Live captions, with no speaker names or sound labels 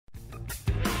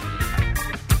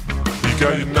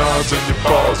got your knobs and your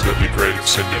balls, got your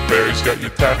grapes and your berries, got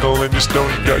your tackle and your stone,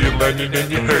 you got your landing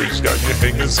and your hurries, got your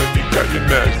hangers and you got your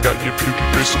nags, got your pubic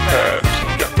bristle pads,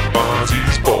 you got the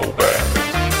Bonzies bowl bags.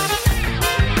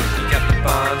 You got the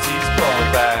Bonzies bowl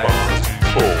bags.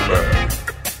 Bonzies bowl bags.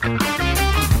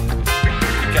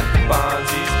 You got the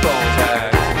Bonzies bowl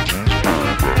bags.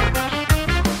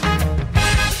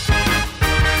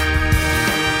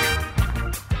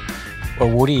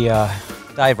 Well, Woody,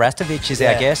 Dave Rastovich is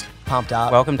our guest. Pumped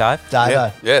up. Welcome, Dave.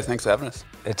 Dave. Yeah, thanks for having us.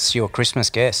 It's your Christmas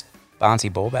guest,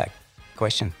 Barnsey Ballbag.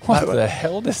 Question. What the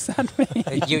hell does that mean?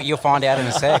 You'll find out in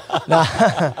a sec.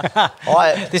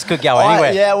 This could go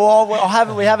anywhere. Yeah, well,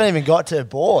 we haven't even got to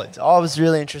boards. I was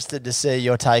really interested to see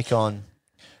your take on.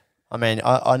 I mean,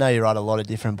 I know you ride a lot of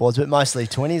different boards, but mostly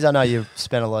 20s. I know you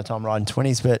spent a lot of time riding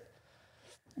 20s, but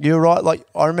you're right. Like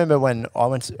I remember when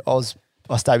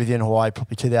I stayed with you in Hawaii,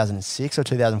 probably 2006 or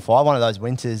 2005, one of those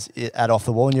winters at Off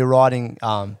the Wall, and you're riding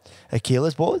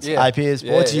Aquila's boards, AP's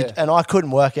boards, and I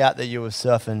couldn't work out that you were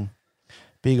surfing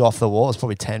big off the wall. It's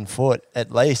probably 10 foot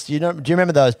at least. Do you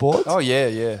remember those boards? Oh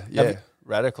yeah.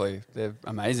 Radically, they're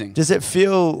amazing. Does it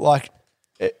feel like?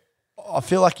 I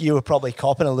feel like you were probably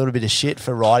copping a little bit of shit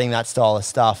for riding that style of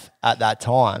stuff at that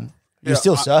time. You're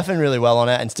still surfing really well on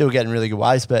it and still getting really good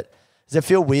waves, but does it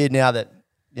feel weird now that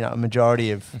a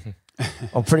majority of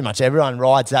well, pretty much everyone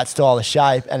rides that style of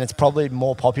shape, and it's probably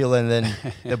more popular than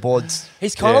the boards.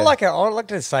 He's kind of like I like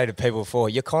to say to people before,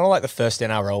 you're kind of like the first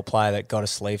NRL player that got a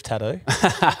sleeve tattoo.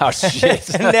 Oh shit!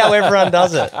 And now everyone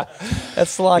does it.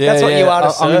 That's like that's what you are to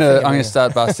surfing. I'm gonna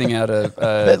start busting out a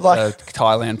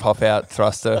Thailand pop out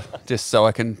thruster just so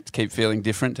I can keep feeling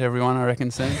different to everyone. I reckon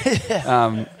soon.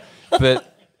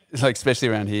 But like especially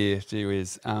around here, gee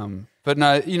whiz. But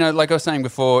no, like I was saying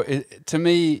before, to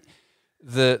me.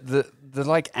 The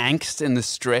like angst and the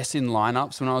stress in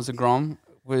lineups when I was a Grom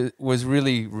was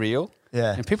really real.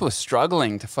 Yeah. And people are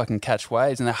struggling to fucking catch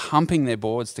waves and they're humping their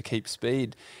boards to keep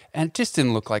speed. And it just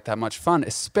didn't look like that much fun,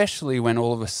 especially when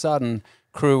all of a sudden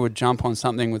crew would jump on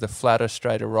something with a flatter,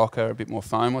 straighter rocker, a bit more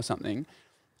foam or something,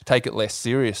 take it less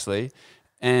seriously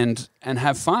and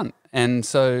have fun. And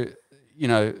so,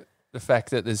 the fact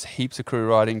that there's heaps of crew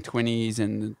riding 20s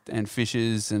and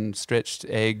fishes and stretched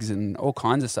eggs and all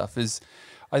kinds of stuff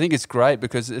I think it's great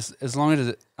because as long as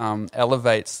it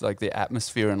elevates like the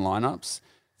atmosphere and lineups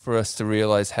for us to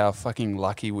realize how fucking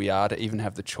lucky we are to even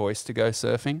have the choice to go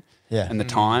surfing and the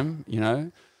time,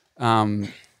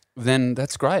 then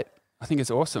that's great. I think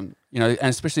it's awesome, and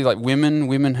especially like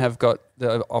women have got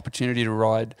the opportunity to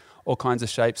ride all kinds of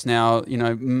shapes now.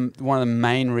 One of the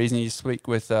main reasons you speak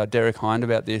with Derek Hind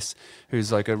about this,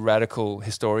 who's like a radical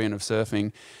historian of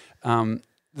surfing,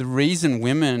 the reason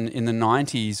women in the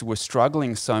 90s were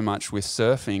struggling so much with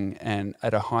surfing and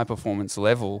at a high performance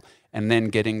level and then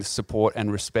getting the support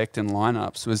and respect in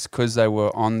lineups was because they were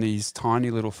on these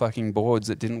tiny little fucking boards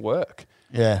that didn't work.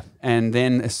 Yeah. And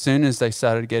then as soon as they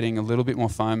started getting a little bit more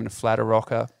foam and a flatter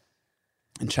rocker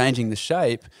and changing the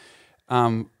shape,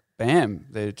 bam,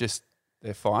 they're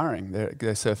firing. They're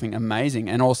surfing amazing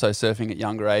and also surfing at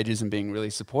younger ages and being really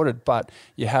supported. But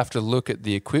you have to look at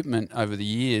the equipment over the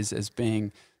years as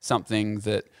being something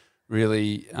that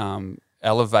really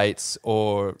elevates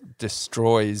or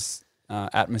destroys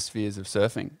atmospheres of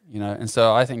surfing, And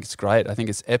so I think it's great. I think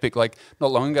it's epic. Like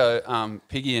not long ago,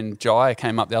 Piggy and Jai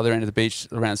came up the other end of the beach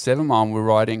around 7 Mile and we're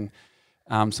riding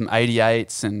some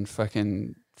 88s and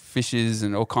fucking fishes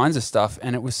and all kinds of stuff,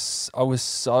 and I was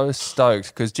so stoked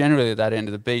because generally at that end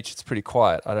of the beach it's pretty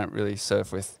quiet. I don't really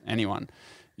surf with anyone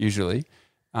usually,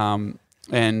 and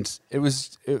it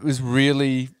was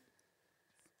really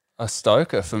a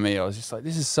stoker for me. I was just like,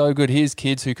 this is so good. Here's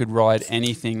kids who could ride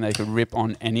anything, they could rip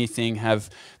on anything,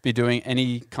 be doing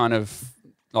any kind of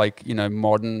like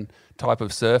modern type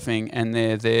of surfing, and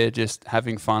they're just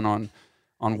having fun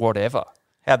on whatever.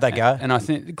 How'd they go? And I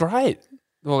think great.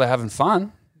 Well, they're having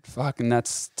fun. Fucking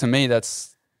that's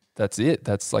it.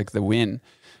 That's like the win.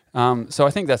 So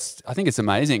I think it's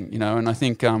amazing, and I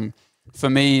think for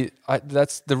me,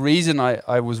 that's the reason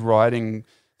I was riding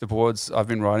the boards I've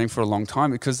been riding for a long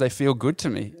time, because they feel good to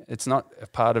me. It's not a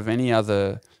part of any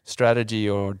other strategy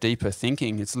or deeper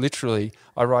thinking. It's literally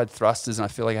I ride thrusters and I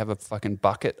feel like I have a fucking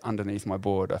bucket underneath my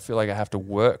board. I feel like I have to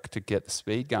work to get the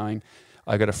speed going.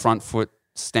 I got a front foot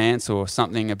stance or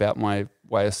something about my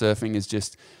way of surfing is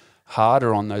just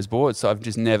harder on those boards, so I've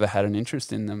just never had an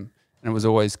interest in them, and it was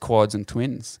always quads and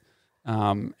twins,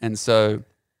 and so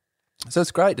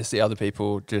it's great to see other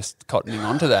people just cottoning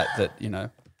onto that you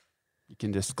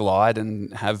can just glide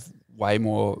and have way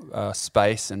more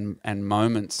space and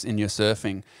moments in your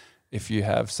surfing if you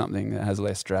have something that has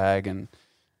less drag and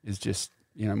is just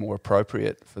more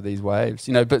appropriate for these waves.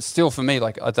 But still for me,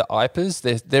 like the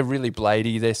IPAs, they're really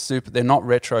bladey. They're not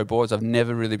retro boards. I've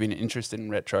never really been interested in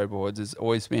retro boards. It's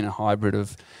always been a hybrid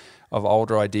of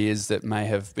older ideas that may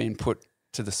have been put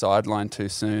to the sideline too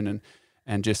soon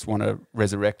and just want to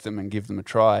resurrect them and give them a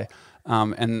try.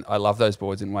 And I love those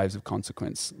boards in waves of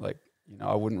consequence. Like,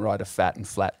 I wouldn't ride a fat and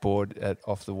flat board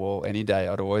off the wall any day.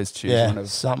 I'd always choose one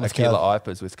of Aquila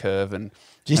IPAs with curve. And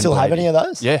do you still have any of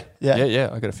those? Yeah.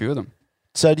 I got a few of them.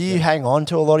 So do you hang on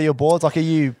to a lot of your boards? Like, are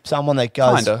you someone that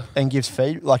goes and gives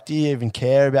feedback? Like, do you even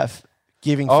care about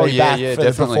giving feedback for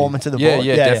the performance of the board?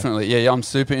 Yeah, definitely. Yeah, I'm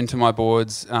super into my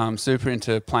boards, super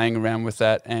into playing around with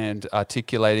that and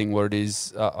articulating what it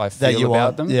is I feel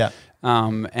about them. Yeah.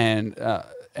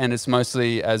 And it's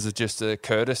mostly as just a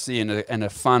courtesy and a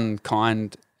fun,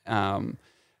 kind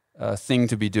thing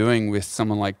to be doing with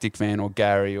someone like Dick Van or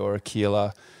Gary or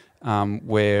Aquila,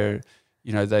 where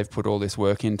they've put all this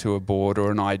work into a board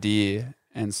or an idea,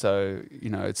 and so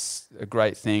it's a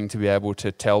great thing to be able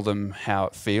to tell them how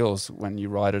it feels when you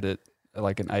ride it at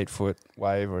like an 8-foot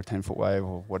wave or a 10-foot wave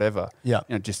or whatever. Yeah,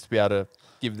 just to be able to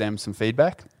give them some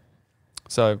feedback.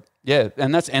 So yeah,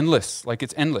 and that's endless. Like,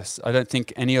 it's endless. I don't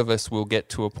think any of us will get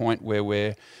to a point where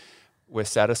we're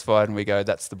satisfied and we go,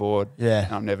 that's the board. Yeah,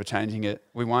 and I'm never changing it.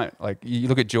 We won't. Like, you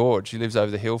look at George. He lives over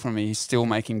the hill from me. He's still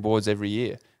making boards every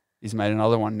year. He's made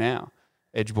another one now.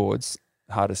 Edge boards,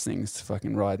 hardest things to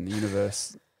fucking ride in the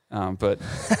universe. But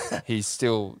he's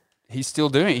still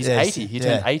doing it. He's 80. He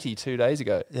turned 80 2 days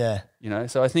ago. Yeah.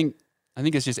 So I think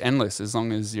it's just endless. As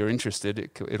long as you're interested,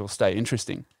 it'll stay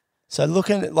interesting. So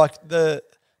looking at like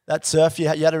that surf, you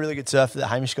had a really good surf that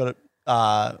Hamish got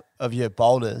of your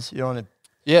boulders. You're on a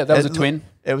that was a twin.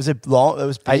 It was big.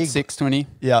 8.620.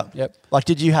 Yeah. Yep. Like,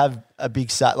 did you have a big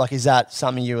set? Like, is that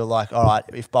something you were like, all right,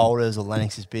 if Boulders or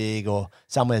Lennox is big or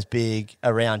somewhere's big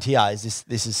around here,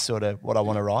 this is sort of what I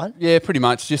want to ride? Yeah, pretty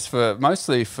much. Just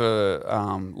mostly for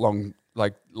long,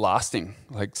 like lasting,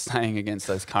 like staying against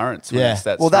those currents. When it's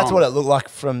that well, strong. That's what it looked like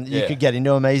from, you could get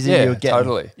into them easy. You would get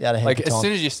totally. Like, as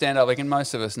soon as you stand up, like, and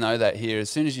most of us know that here, as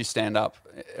soon as you stand up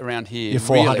around here, you're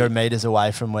 400 meters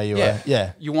away from where you were.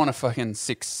 Yeah. You want a fucking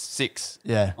 6.6.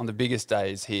 Yeah. On the biggest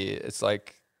days here, it's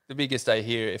like the biggest day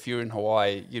here, if you're in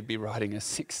Hawaii, you'd be riding a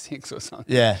 6.6 or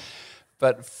something. Yeah.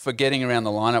 But for getting around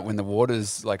the lineup when the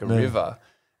water's like a river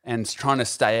and trying to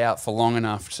stay out for long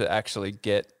enough to actually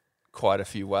get quite a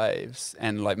few waves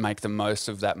and like make the most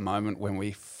of that moment when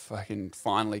we fucking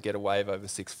finally get a wave over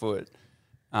 6 foot.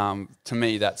 To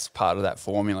me, that's part of that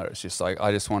formula. It's just like,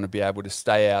 I just want to be able to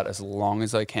stay out as long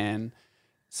as I can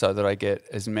so that I get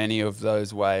as many of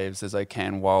those waves as I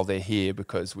can while they're here,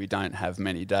 because we don't have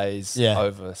many days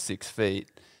over 6 feet.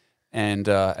 And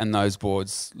those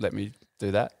boards let me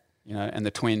do that, and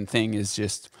the twin thing is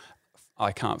just,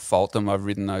 I can't fault them. I've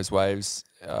ridden those waves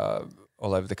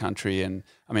all over the country, and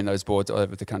I mean those boards all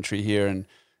over the country here, and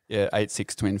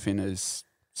 8.6 twin fin is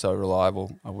so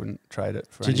reliable. I wouldn't trade it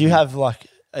for anything. Did you have like,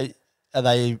 are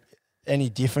they any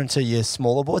different to your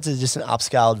smaller boards? Is it just an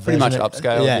upscaled version? Pretty much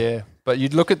upscaled, yeah. But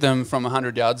you'd look at them from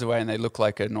 100 yards away and they look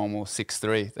like a normal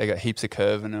 6.3. They got heaps of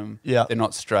curve in them. Yeah. They're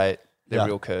not straight. They're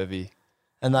real curvy.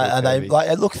 And they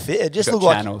like, it look fit. It just look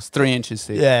like channels, 3 inches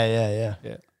thick. Yeah.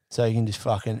 So you can just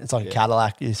fucking, it's like a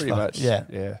Cadillac. Pretty much.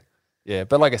 Yeah.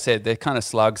 But like I said, they're kind of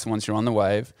slugs once you're on the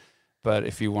wave. But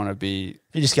if you want to be...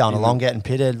 If you're just going along getting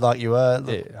pitted like you were,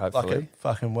 hopefully. like it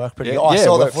fucking work pretty good. I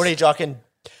saw the footage. I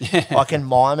can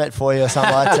mime it for you or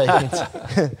something like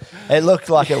that. It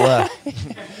looked like it worked.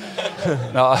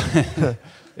 No.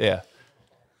 Yeah.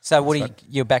 So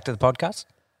you're back to the podcast?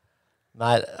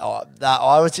 Mate,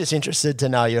 I was just interested to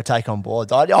know your take on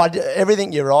boards.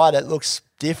 Everything you ride, it looks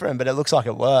different, but it looks like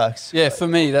it works. Yeah, for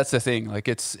me, that's the thing. Like,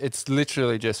 it's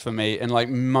literally just for me. And like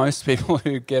most people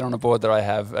who get on a board that I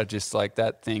have are just like,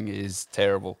 that thing is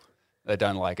terrible. They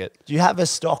don't like it. Do you have a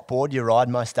stock board you ride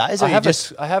most days? Or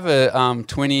I have a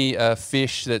 20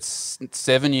 fish that's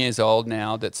 7 years old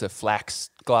now. That's a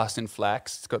flax, glassed in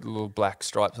flax. It's got the little black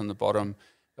stripes on the bottom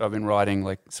that I've been riding,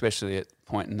 like especially at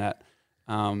Point and that.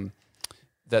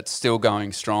 That's still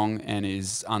going strong and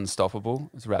is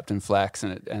unstoppable. It's wrapped in flax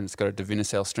and it's got a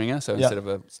Divinicel stringer, so instead of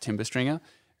a timber stringer,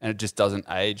 and it just doesn't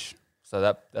age.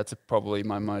 So that's probably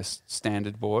my most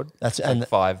standard board. That's like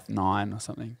 5.9 or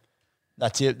something.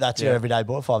 That's your everyday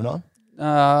board,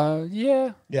 5.9?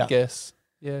 Yeah, I guess.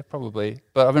 Yeah, probably.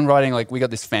 But I've been riding, like, we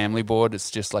got this family board.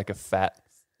 It's just like a fat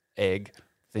egg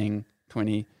thing,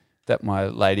 20, that my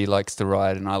lady likes to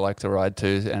ride and I like to ride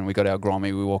too. And we got our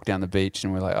Grommy. We walk down the beach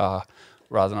and we're like,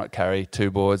 rather not carry 2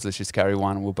 boards, let's just carry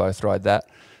one and we'll both ride that.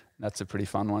 That's a pretty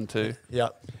fun one too. Yeah.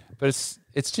 But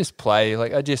it's just play.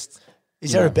 Like,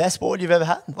 Is there a best board you've ever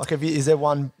had? Like, is there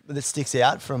one that sticks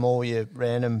out from all your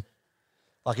random?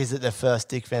 Like, is it the first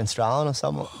Dick Van Stralen or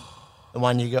something? The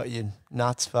one you got your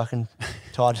nuts fucking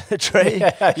tied to the tree?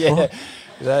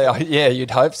 Yeah,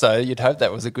 you'd hope so. You'd hope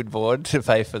that was a good board to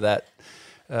pay for that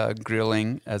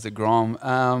grilling as a Grom.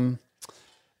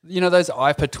 Those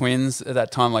Ipa twins at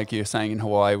that time, like you were saying in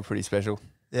Hawaii, were pretty special.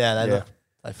 Yeah,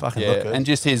 they fucking look good. And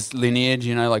just his lineage,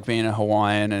 like being a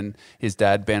Hawaiian and his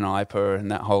dad Ben Ipa and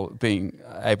that whole being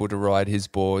able to ride his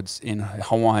boards in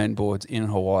Hawaiian boards in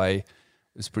Hawaii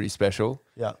was pretty special.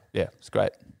 Yeah. Yeah, it's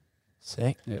great.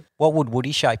 Sick. Yeah. What would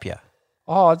Woody shape you?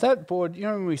 Oh, that board,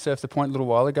 when we surfed the point a little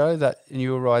while ago, and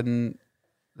you were riding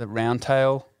the round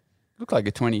tail, looked like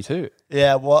a 22.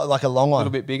 Yeah, like a long A one.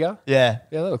 little bit bigger. Yeah.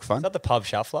 Yeah, that looked fun. Is that the pub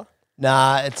shuffler?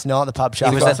 Nah, it's not the pub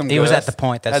shuffler. He was at the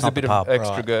point. That's has not a bit the pub. of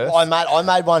extra Right. girth. I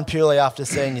made one purely after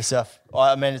seeing you surf.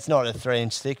 I mean, it's not a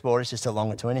 3-inch thick board. It's just a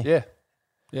longer 20.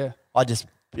 Yeah.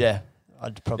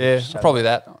 I'd probably. Yeah, show probably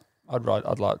that. I'd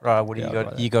like. Right, Woody,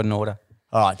 Yeah, you got an order.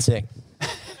 All right, sick.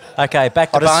 Okay, back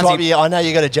to I'll just swap Barnsley. you. I know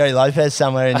you got a Jerry Lopez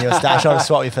somewhere in your stash. I'll just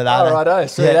swap you for that. Oh, righto,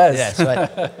 sweet yeah, as. Yeah,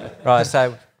 sweet. Right,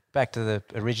 so back to the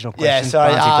original question. Yeah,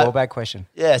 sorry, Barnsley ball bag question.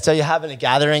 Yeah, so you're having a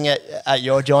gathering at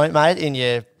your joint, mate, in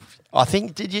your... I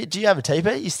think, do you have a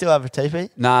teepee? You still have a teepee?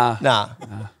 Nah.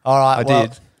 All right, I well,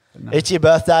 did. No. It's your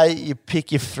birthday. You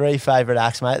pick your 3 favourite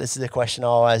acts, mate. This is the question I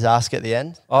always ask at the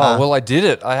end. Oh, well, I did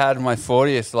it. I had my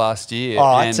 40th last year.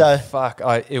 All right, and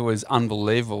so- it was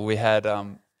unbelievable. We had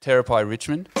Terapai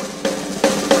Richmond.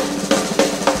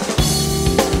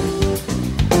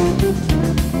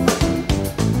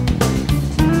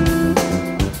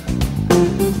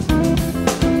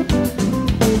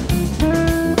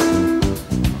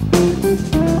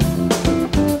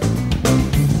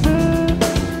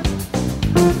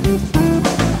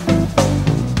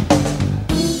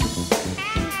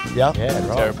 Yeah. Yeah,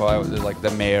 right. Terapai was like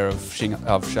the mayor of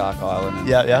Shark Island and,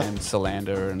 Yeah. and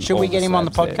Solander. And Should all we get him on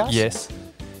the slabs there. podcast? Yes.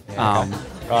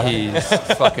 Right. He's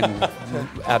fucking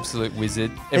absolute wizard.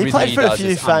 He Everything played for a does few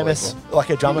is famous, unbelievable. like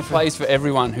a He drummer. plays for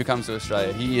everyone who comes to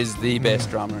Australia. He is the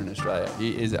best drummer in Australia.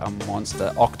 He is a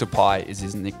monster. Octopi is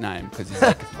his nickname because he's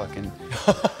like a fucking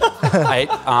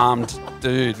 8-armed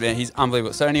dude, man. He's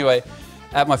unbelievable. So anyway,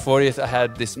 at my 40th, I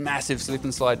had this massive slip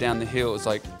and slide down the hill. It was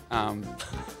like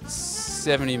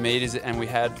 70 meters, and we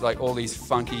had like all these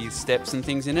funky steps and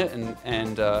things in it,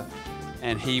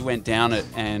 and he went down it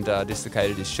and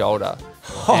dislocated his shoulder.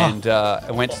 And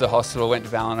I went to the hospital, went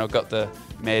to Ballina, got the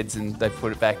meds, and they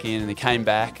put it back in. And he came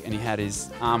back, and he had his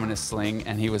arm in a sling,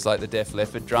 and he was like the Def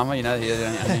Leppard drummer, he only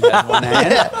had one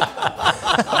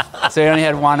hand. So he only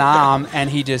had one arm,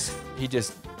 and he just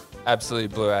absolutely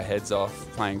blew our heads off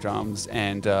playing drums,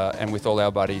 and with all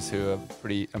our buddies who are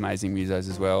pretty amazing musos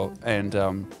as well.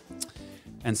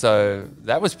 And so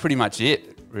that was pretty much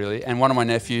it, really. And one of my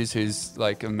nephews, who's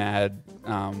like a mad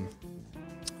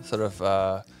sort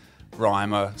of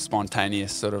rhymer,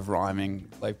 spontaneous sort of rhyming,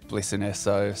 like Bliss and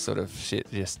Esso sort of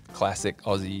shit, just classic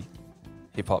Aussie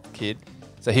hip-hop kid.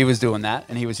 So he was doing that,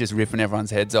 and he was just ripping everyone's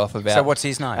heads off about... So what's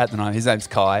his name? At the night. His name's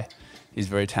Kai. He's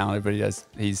very talented, but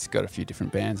he's got a few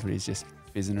different bands, but he's just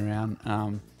fizzing around.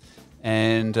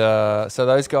 So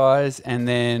those guys, and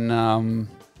then...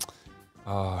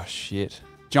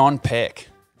 John Peck,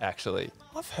 actually.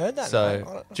 I've heard that So, name.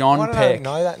 John Why don't Peck I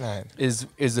know that name? is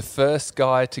the first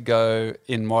guy to go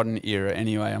in modern era.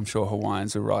 Anyway, I'm sure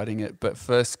Hawaiians were riding it, but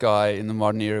first guy in the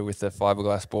modern era with a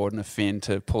fiberglass board and a fin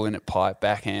to pull in at pipe,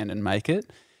 backhand, and make it.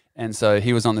 And so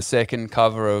he was on the second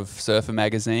cover of Surfer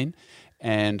magazine,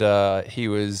 and he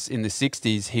was in the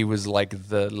 60s. He was like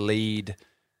the lead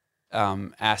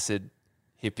acid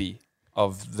hippie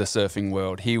of the surfing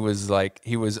world. He was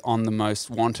on the most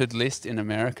wanted list in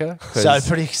America. So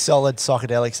pretty solid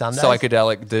psychedelic Sundays.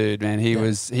 Psychedelic dude, man. He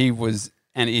was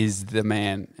and is the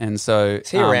man. And so Is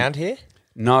he around here?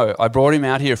 No, I brought him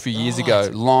out here a few years ago.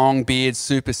 Long beard,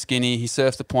 super skinny. He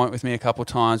surfed the point with me a couple of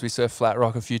times. We surfed Flat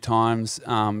Rock a few times.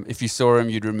 If you saw him,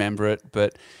 you'd remember it.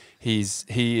 But he is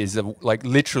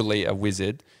literally a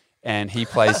wizard. And he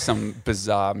plays some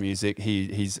bizarre music.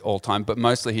 He's all time, but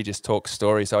mostly he just talks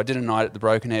stories. So I did a night at the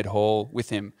Broken Head Hall with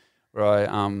him, where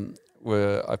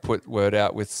I put word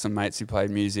out with some mates who played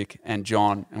music and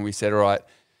John, and we said, all right,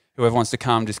 whoever wants to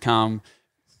come, just come.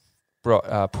 Put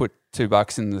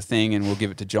 $2 in the thing, and we'll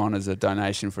give it to John as a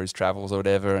donation for his travels or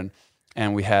whatever.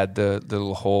 And we had the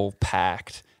little hall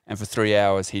packed, and for 3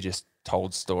 hours he just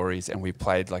told stories, and we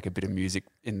played like a bit of music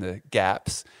in the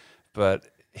gaps, but.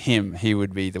 He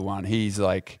would be the one. He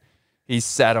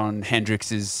sat on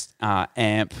Hendrix's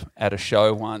amp at a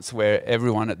show once where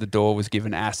everyone at the door was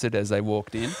given acid as they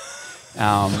walked in.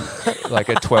 like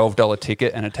a $12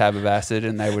 ticket and a tab of acid,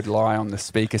 and they would lie on the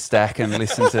speaker stack and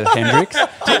listen to Hendrix.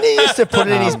 Didn't he used to put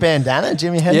it in his bandana,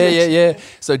 Jimi Hendrix? Yeah.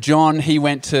 So John, he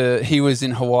was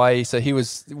in Hawaii, so he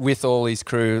was with all his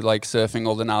crew, like surfing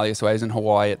all the gnarliest waves in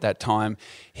Hawaii at that time.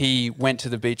 He went to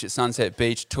the beach at Sunset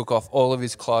Beach, took off all of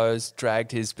his clothes,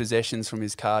 dragged his possessions from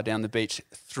his car down the beach,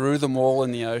 threw them all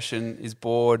in the ocean, his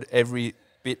board, every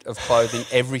bit of clothing,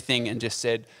 everything, and just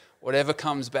said, whatever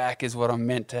comes back is what I'm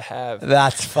meant to have.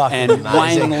 That's fucking And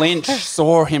amazing. Wayne Lynch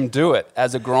saw him do it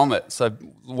as a grommet. So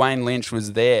Wayne Lynch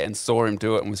was there and saw him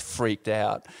do it and was freaked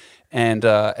out. And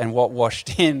what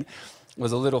washed in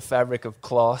was a little fabric of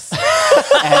cloth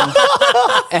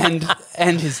and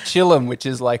his chillum, which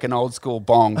is like an old school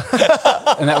bong.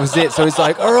 And that was it. So he's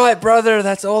like, all right, brother,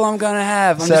 that's all I'm going to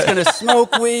have. I'm just going to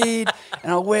smoke weed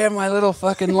and I'll wear my little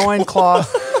fucking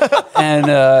loincloth. And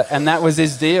that was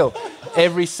his deal.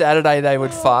 Every Saturday they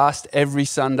would fast. Every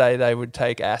Sunday they would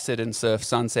take acid and surf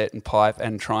Sunset and pipe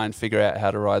and try and figure out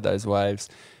how to ride those waves.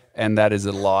 And that is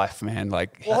a life, man.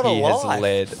 Like What a he has life.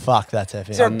 led. Fuck, that's epic.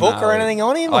 Is there a book or anything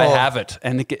on him? I or- have it.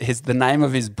 And the name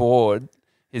of his board,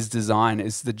 his design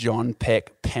is the John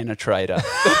Peck Penetrator.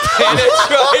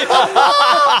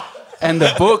 And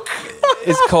the book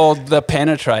is called The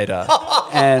Penetrator.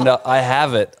 And I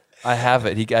have it.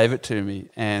 He gave it to me,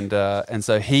 and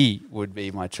so he would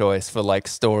be my choice for like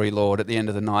Story Lord at the end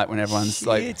of the night when everyone's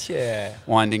like Shit, yeah.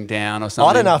 winding down or something.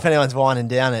 I don't know if anyone's winding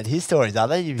down at his stories, are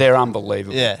they? They're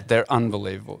unbelievable. Yeah. They're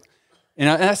unbelievable. You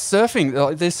know, and that's surfing.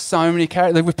 Like, there's so many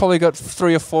characters. Like, we've probably got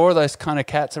 3 or 4 of those kind of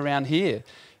cats around here.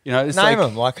 You know, it's Name like,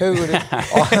 him. Like, who would it?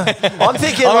 I'm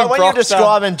thinking, I'm like, a when you're Brockster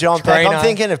describing John Peck, I'm trainer.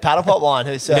 thinking of Paddlepop Line,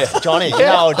 who surfs Johnny. You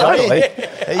know, old Johnny. totally.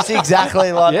 He's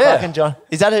exactly like Yeah. fucking John.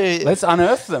 Is that who? Let's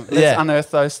unearth them. Let's Yeah. unearth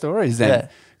those stories then. Yeah.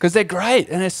 Because they're great.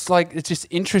 And it's like, it's just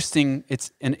interesting.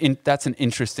 That's an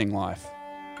interesting life.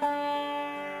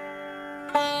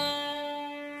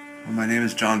 Well, my name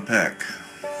is John Peck,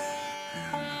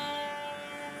 and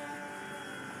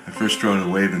I first rode a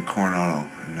wave in Coronado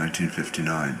in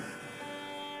 1959.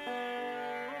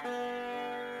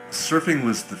 Surfing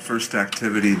was the first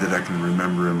activity that I can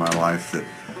remember in my life that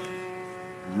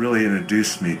really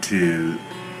introduced me to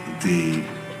the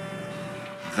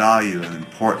value and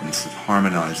importance of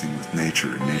harmonizing with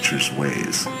nature and nature's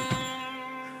ways.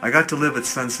 I got to live at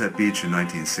Sunset Beach in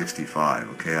 1965,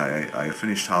 okay? I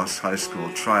finished high school,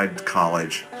 tried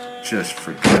college, just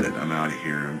forget it, I'm out of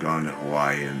here, I'm going to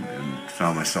Hawaii, and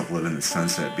found myself living at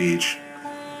Sunset Beach,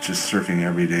 just surfing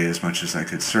every day as much as I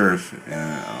could surf.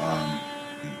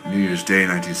 New Year's Day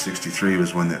 1963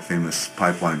 was when that famous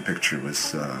pipeline picture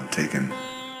was taken.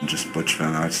 And just Butch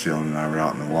Van Arsdale and I were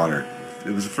out in the water.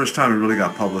 It was the first time it really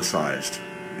got publicized,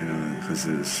 you know, because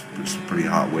there's some pretty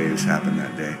hot waves happened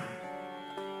that day.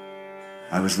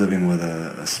 I was living with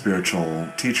a spiritual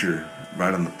teacher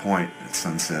right on the point at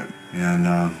Sunset, and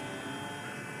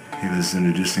he was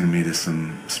introducing me to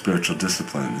some spiritual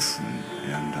disciplines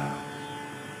and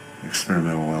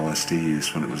experimental LSD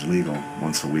use when it was legal.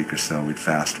 Once a week or so, we'd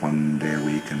fast 1 day a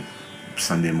week, and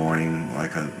Sunday morning,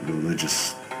 like a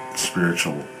religious,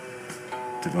 spiritual,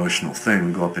 devotional thing,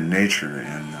 we'd go up in nature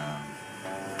and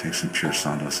take some pure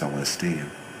Sandos LSD.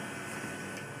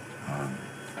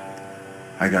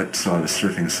 I was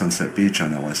surfing Sunset Beach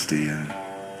on LSD, and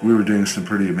we were doing some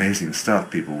pretty amazing stuff,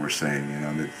 people were saying, you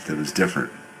know, that was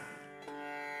different.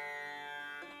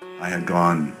 I had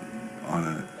gone on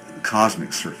a cosmic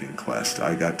surfing quest.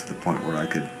 I got to the point where I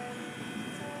could,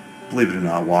 believe it or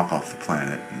not, walk off the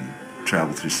planet and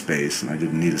travel through space, and I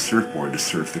didn't need a surfboard to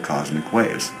surf the cosmic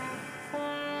waves.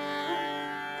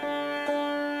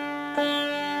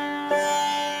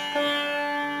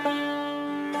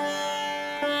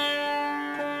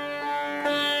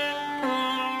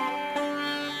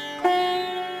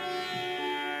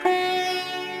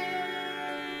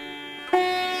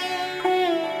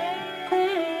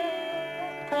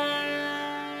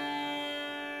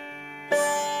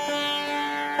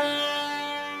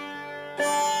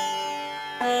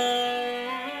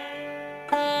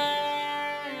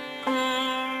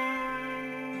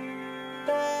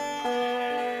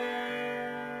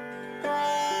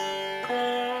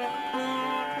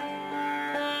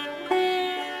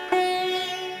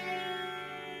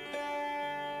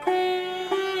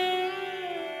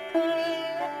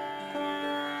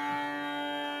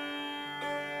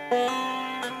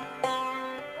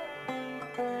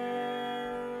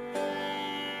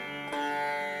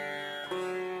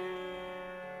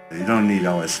 You don't need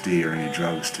LSD or any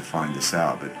drugs to find this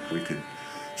out, but we could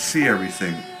see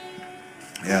everything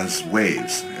as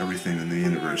waves. Everything in the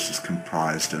universe is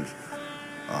comprised of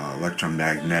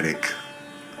electromagnetic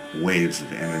waves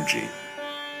of energy.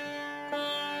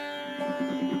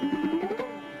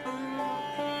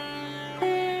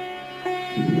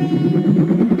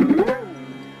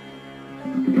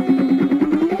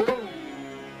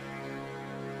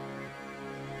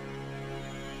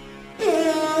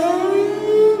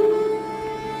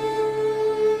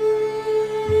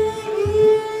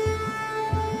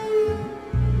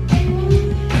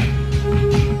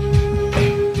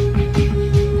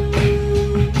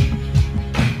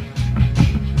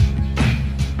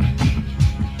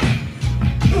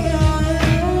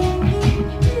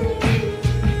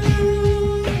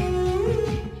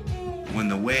 When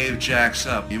the wave jacks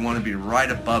up, you want to be right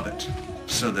above it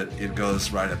so that it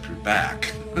goes right up your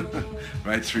back,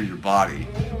 right through your body.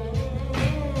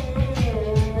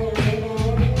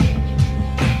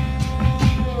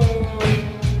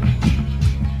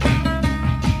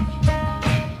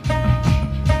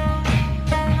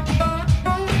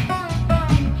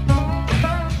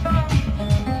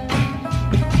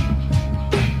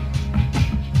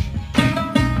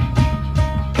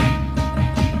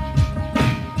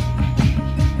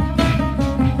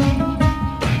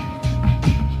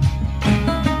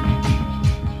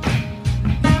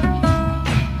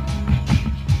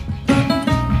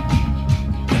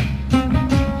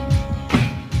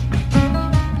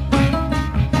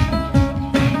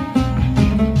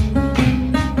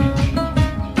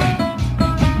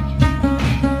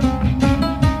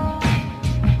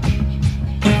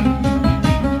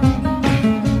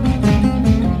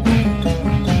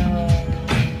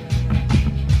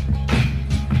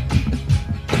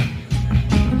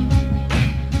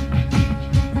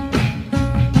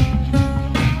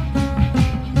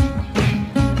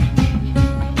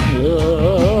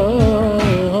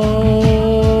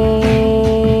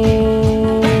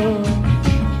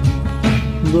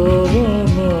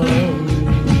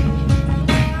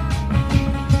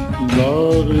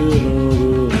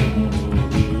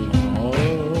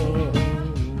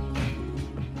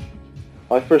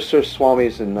 I first surfed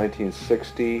Swamis in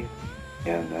 1960,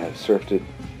 and I have surfed it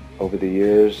over the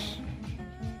years.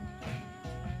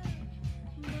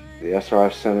 The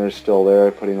SRF Center is still there,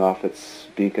 putting off its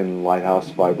beacon lighthouse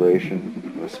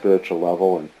vibration on a spiritual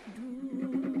level, and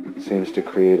seems to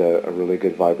create a really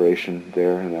good vibration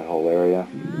there in that whole area.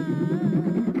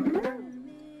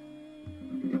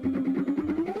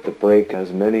 The break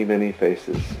has many, many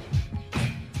faces.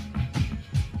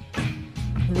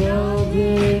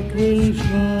 Radhe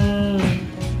Krishna,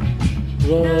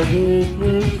 Radhe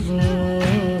Krishna,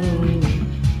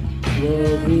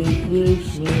 Radhe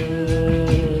Krishna,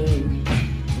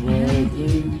 Radhe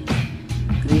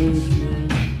Krishna,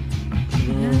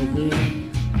 Radhe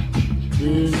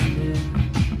Krishna,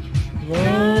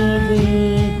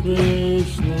 Radhe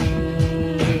Krishna.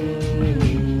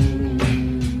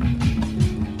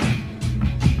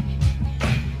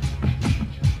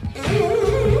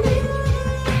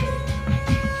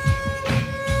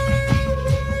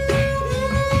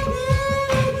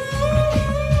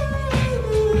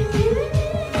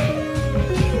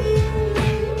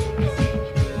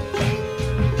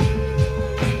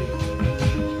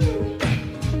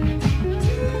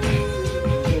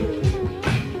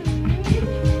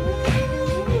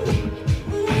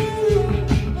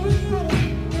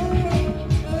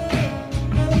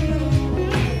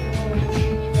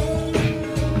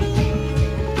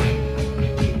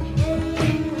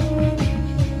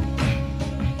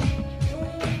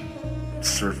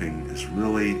 Surfing is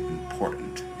really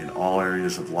important in all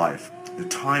areas of life. The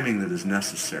timing that is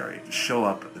necessary to show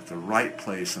up at the right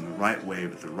place and the right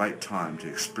wave at the right time to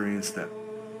experience that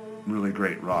really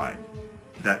great ride.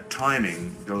 That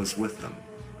timing goes with them.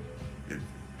 It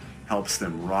helps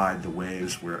them ride the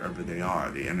waves wherever they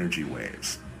are, the energy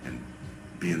waves, and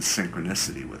be in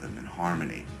synchronicity with them, in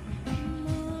harmony.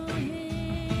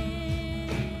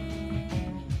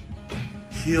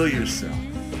 Heal yourself.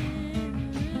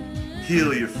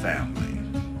 Heal your family.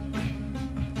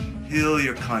 Heal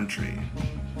your country.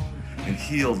 And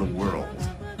heal the world.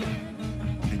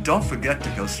 And don't forget to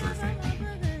go surfing.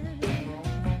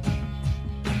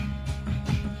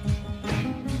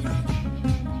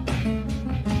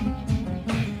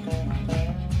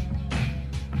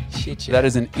 Shit, yeah. That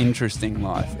is an interesting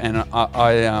life, and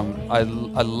I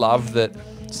love that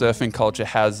surfing culture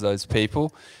has those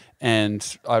people,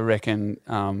 and I reckon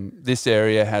this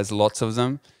area has lots of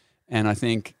them, and I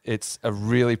think it's a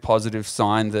really positive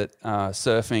sign that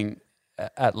surfing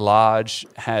at large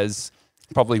has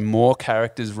probably more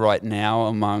characters right now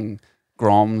among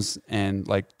Groms and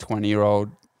like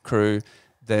 20-year-old crew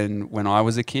than when I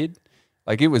was a kid.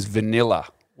 Like, it was vanilla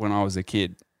when I was a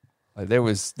kid. Like, there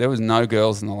was no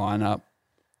girls in the lineup,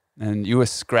 and you were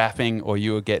scrapping or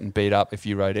you were getting beat up if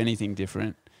you rode anything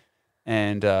different.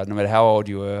 And no matter how old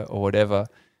you were or whatever,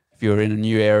 if you're in a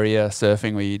new area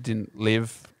surfing where you didn't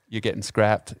live, you're getting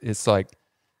scrapped. It's like,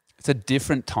 it's a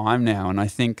different time now, and I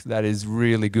think that is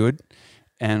really good.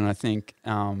 And I think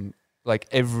like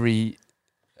every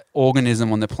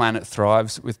organism on the planet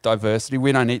thrives with diversity.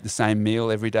 We don't eat the same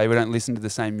meal every day. We don't listen to the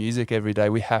same music every day.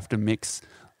 We have to mix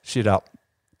shit up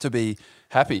to be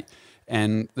happy.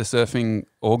 And the surfing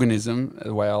organism,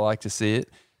 the way I like to see it,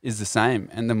 is the same.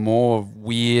 And the more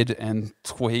weird and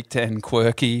tweaked and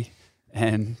quirky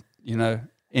and, you know,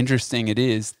 interesting it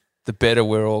is, the better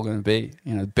we're all going to be.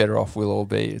 You know, the better off we'll all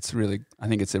be. I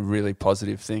think it's a really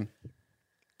positive thing.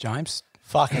 James,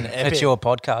 Fucking epic. it's your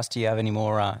podcast. Do you have any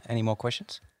more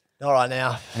questions? Not right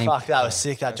now. Any- Fuck, that was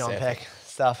sick, that John epic. Peck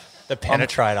stuff. The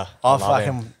penetrator. I love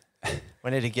him. fucking...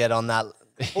 We need to get on that.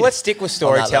 Well, let's stick with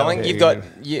On that storytelling. level. You've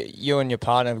got you and your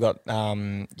partner have got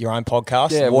your own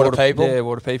podcast, Water People. Yeah,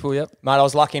 Water People, yep. Mate, I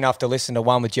was lucky enough to listen to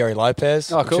one with Jerry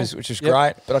Lopez, Oh, cool. which was Yep.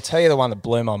 great. But I'll tell you the one that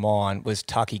blew my mind was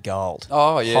Tucky Gold.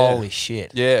 Oh, yeah. Holy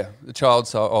shit. Yeah,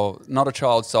 not a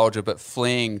child soldier, but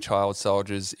fleeing child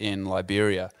soldiers in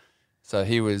Liberia. So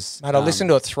he was... Mate, I listened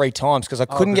to it 3 times because I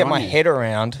couldn't good get on my you. head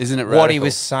around Isn't it what he radical?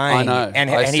 was saying I know. and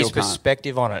I his still can't.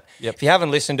 perspective on it. Yep. If you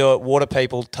haven't listened to it, Water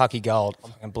People, Tucky Gold.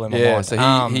 Fucking blew my Yeah, mind.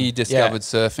 so he discovered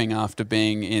surfing after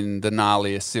being in the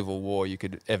gnarliest civil war you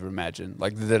could ever imagine.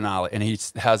 Like the gnarly. And he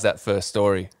has that first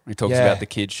story. He talks Yeah. about the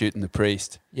kid shooting the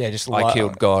priest. Yeah, just I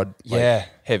killed God. Like, Yeah.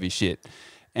 heavy shit.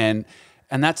 And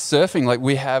that's surfing. Like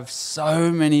we have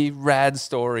so many rad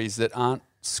stories that aren't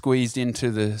squeezed into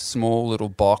the small little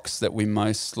box that we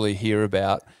mostly hear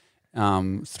about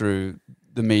through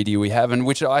the media we have, and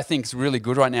which I think is really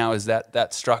good right now is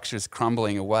that structure is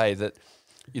crumbling away. That,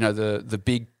 you know, the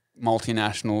big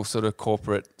multinational sort of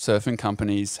corporate surfing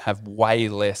companies have way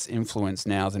less influence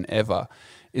now than ever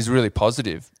is really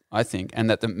positive, I think, and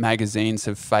that the magazines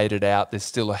have faded out. There's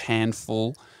still a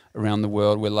handful around the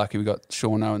world. We're lucky we got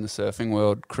Shauno and the Surfing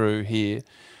World crew here,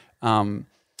 but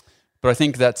I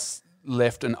think that's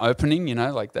left an opening, you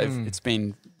know, like it's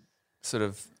been sort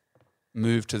of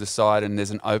moved to the side and there's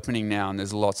an opening now and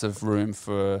there's lots of room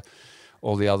for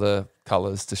all the other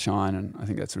colours to shine, and I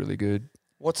think that's really good.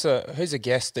 Who's a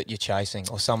guest that you're chasing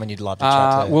or someone you'd love to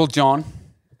chat to? Well, John.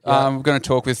 Yeah. We're going to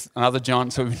talk with another John.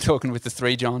 So we've been talking with the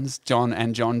 3 Johns, John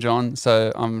and John.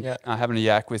 So I'm having a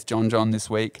yak with John this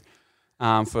week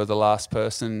for the last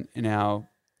person in our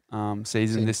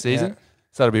season this season. Yeah.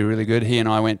 So that'll be really good. He and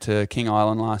I went to King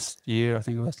Island last year, I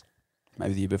think it was,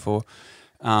 maybe the year before.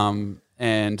 And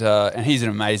he's an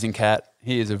amazing cat.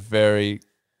 He is a very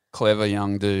clever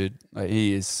young dude. Like,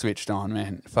 he is switched on,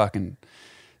 man. Fucking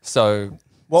so.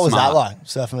 What was smart. that like,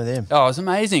 surfing with him? Oh, it was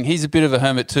amazing. He's a bit of a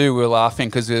hermit too. We were laughing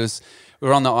because we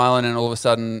were on the island and all of a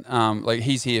sudden, like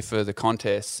he's here for the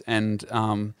contests, and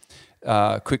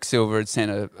Quicksilver had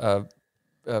sent a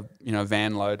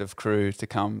van load of crew to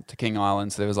come to King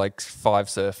Island. So there was like 5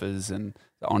 surfers and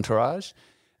the entourage,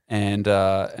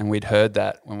 and we'd heard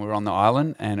that when we were on the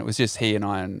island, and it was just he and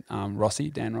I and Dan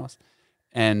Ross,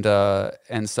 and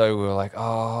so we were like,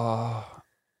 oh,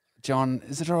 John,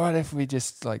 is it all right if we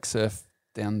just like surf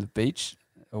down the beach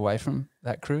away from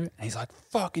that crew? And he's like,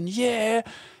 fucking yeah.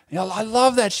 You know, I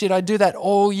love that shit. I do that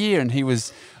all year. And he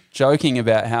was joking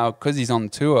about how, because he's on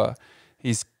tour,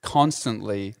 he's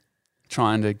constantly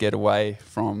trying to get away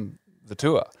from the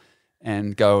tour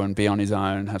and go and be on his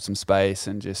own, have some space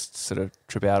and just sort of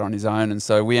trip out on his own. And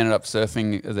so we ended up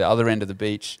surfing at the other end of the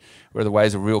beach where the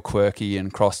waves are real quirky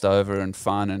and crossed over and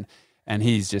fun. And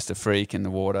he's just a freak in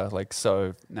the water, like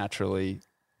so naturally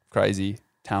crazy,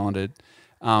 talented.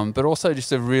 But also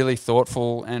just a really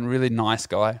thoughtful and really nice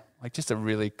guy, like just a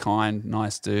really kind,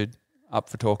 nice dude, up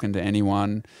for talking to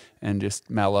anyone and just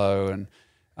mellow.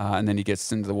 And then he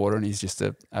gets into the water and he's just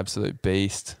an absolute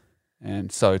beast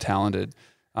and so talented.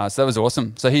 So that was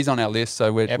awesome. So he's on our list.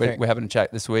 So we're having a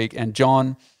chat this week. And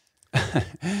John, the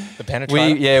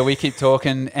penetrator. We keep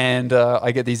talking, and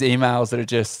I get these emails that are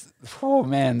just, oh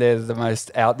man, they're the most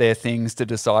out there things to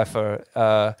decipher.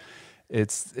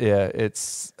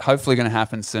 It's hopefully going to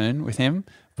happen soon with him,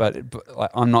 but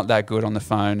like, I'm not that good on the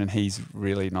phone, and he's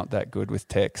really not that good with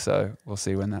tech. So we'll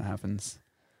see when that happens.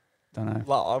 Don't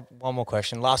know. One more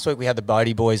question. Last week we had the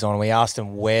Bodie boys on. We asked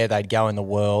them where they'd go in the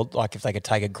world, like if they could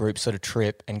take a group sort of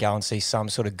trip and go and see some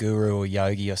sort of guru or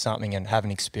yogi or something and have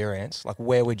an experience. Like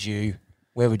where would you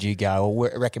go,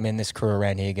 or recommend this crew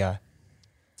around here go?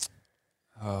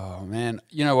 Oh man,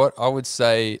 you know what? I would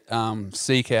say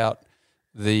seek out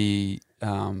the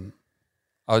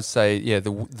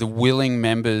willing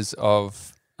members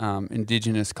of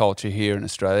Indigenous culture here in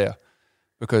Australia,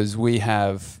 because we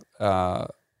have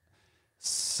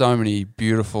so many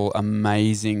beautiful,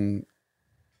 amazing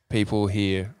people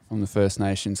here from the First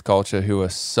Nations culture who are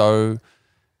so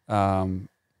so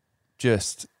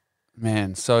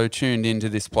tuned into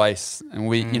this place. And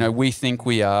we think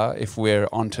we are if we're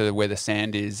onto where the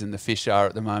sand is and the fish are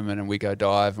at the moment, and we go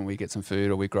dive and we get some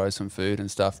food or we grow some food and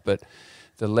stuff. But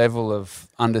the level of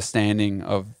understanding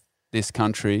of this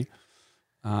country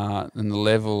and the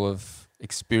level of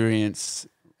experience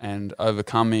and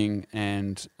overcoming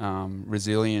and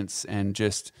resilience and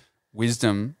just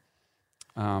wisdom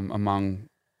among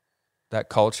that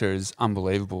culture is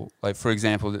unbelievable. Like, for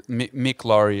example, Mick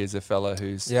Laurie is a fella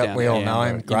who's down we at all know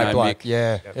him. Canberra. Great bloke.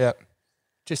 Mick. Yeah.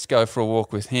 Just go for a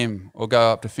walk with him, or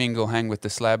go up to Fingal, hang with the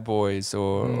Slab Boys,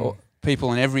 or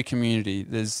people in every community.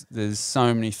 There's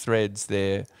so many threads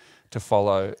there to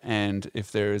follow, and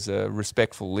if there is a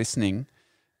respectful listening,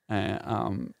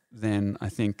 then I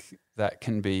think that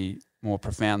can be more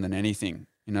profound than anything.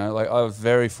 Like, I was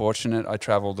very fortunate. I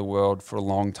traveled the world for a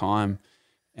long time,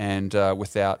 and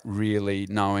without really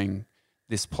knowing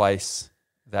this place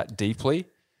that deeply.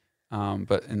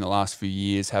 But in the last few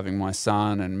years, having my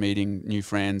son and meeting new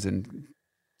friends and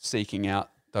seeking out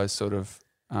those sort of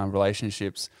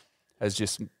relationships has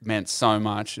just meant so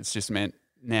much. It's just meant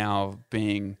now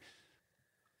being,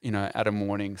 at a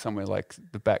morning somewhere like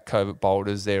the Back Cove at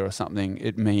Boulders there or something,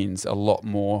 it means a lot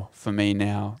more for me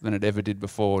now than it ever did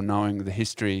before, knowing the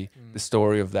history, the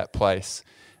story of that place.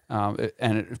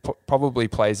 It probably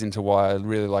plays into why I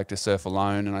really like to surf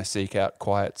alone, and I seek out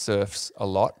quiet surfs a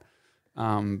lot,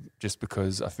 just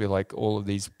because I feel like all of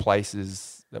these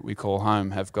places that we call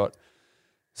home have got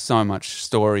so much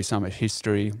story, so much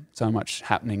history, so much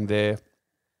happening there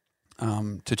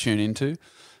to tune into.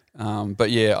 But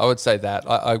yeah, I would say that.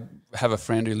 I have a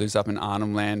friend who lives up in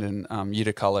Arnhem Land and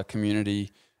Yirrkala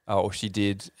community, or she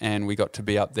did, and we got to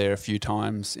be up there a few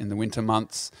times in the winter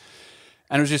months.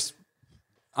 And it was just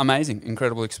amazing,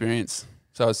 incredible experience.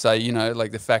 So I'd say,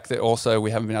 like the fact that also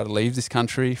we haven't been able to leave this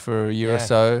country for a year or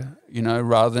so,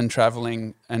 rather than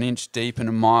travelling an inch deep and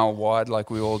a mile wide like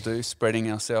we all do,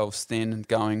 spreading ourselves thin and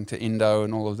going to Indo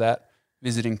and all of that,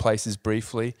 visiting places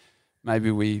briefly,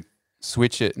 maybe we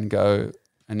switch it and go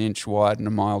an inch wide and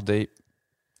a mile deep,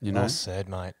 Well said,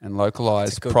 mate. and localise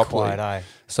It's a good properly. quiet, eh?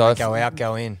 So Go out,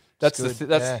 go in.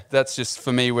 That's just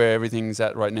for me where everything's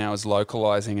at right now is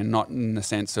localising, and not in the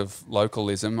sense of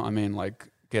localism. I mean, like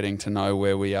getting to know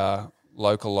where we are,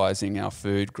 localising our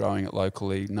food, growing it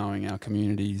locally, knowing our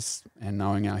communities and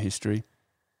knowing our history.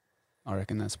 I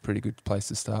reckon that's a pretty good place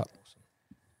to start.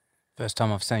 First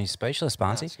time I've seen you speechless,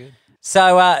 Barnsley. That's good.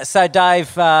 So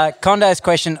Dave, Condo's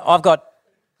question, I've got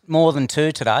more than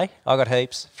two today. I got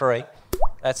heaps, 3.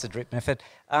 That's the drip method.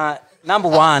 Number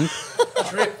one.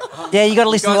 Yeah, you got to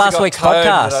listen to last week's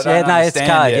podcast. Yeah, no, it's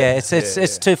code. Yeah, it's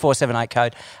 2478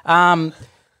 code.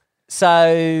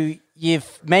 So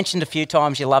you've mentioned a few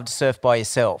times you love to surf by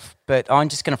yourself, but I'm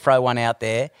just going to throw one out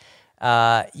there.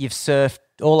 You've surfed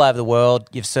all over the world.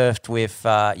 You've surfed with,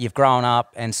 you've grown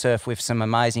up and surfed with some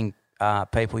amazing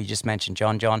people. You just mentioned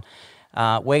John.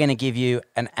 We're going to give you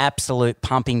an absolute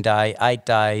pumping day, 8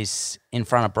 days in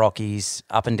front of Brockies,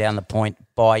 up and down the point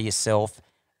by yourself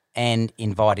and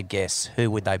invited guests.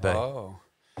 Who would they be? Oh,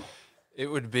 it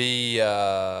would be,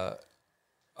 I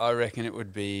reckon it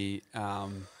would be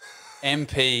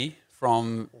MP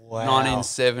from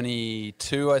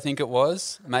 1972, I think it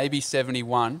was, maybe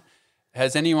 71.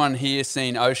 Has anyone here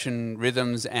seen Ocean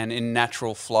Rhythms and In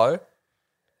Natural Flow?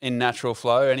 In Natural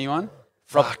Flow, anyone?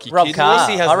 Rob Carr.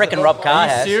 I reckon Rob Carr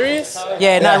has. Are you serious?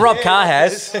 Yeah, no, Rob Carr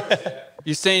has.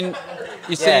 You've seen.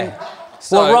 Yeah.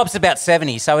 So, well, Rob's about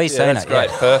 70, so he's seen that's it. Great,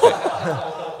 perfect.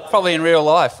 Probably in real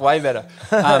life, way better.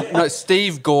 No,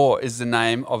 Steve Gore is the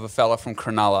name of a fella from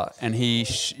Cronulla, and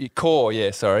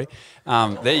sorry.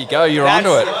 There you go, you're onto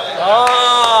it.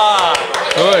 Oh,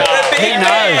 Good. He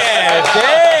knows.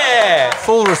 Yeah.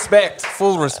 Full respect.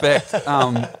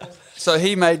 So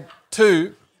he made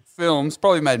 2 films,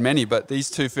 probably made many, but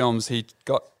these 2 films he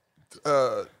got,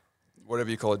 whatever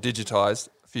you call it, digitized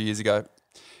a few years ago.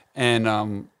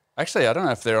 And actually, I don't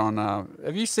know if they're on,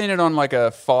 have you seen it on like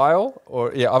a file?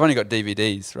 Or yeah, I've only got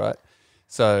DVDs, right?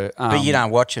 So, but you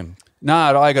don't watch them? No,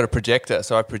 I got a projector,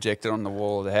 so I project it on the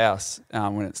wall of the house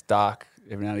when it's dark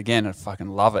every now and again. I fucking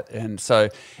love it. And so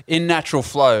In Natural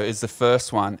Flow is the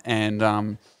first one,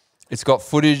 and it's got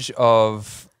footage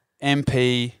of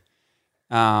MP,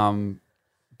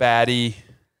 Batty,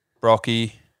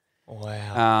 Brocky,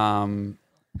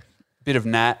 bit of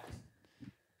Nat,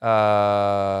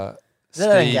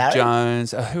 Steve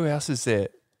Jones. Who else is there?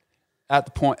 At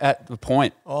the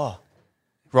point. Oh.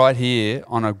 Right here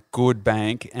on a good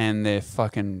bank, and they're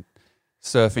fucking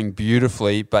surfing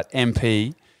beautifully, but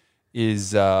MP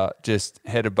is just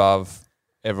head above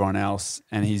everyone else,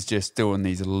 and he's just doing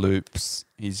these loops.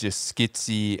 He's just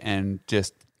skitsy and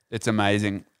just it's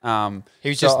amazing. He was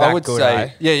so just I that would good,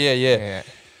 say, eh? yeah.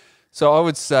 So I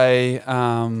would say,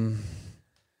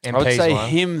 MP's one.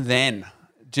 him then,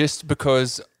 just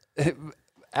because,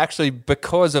 actually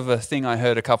because of a thing I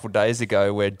heard a couple of days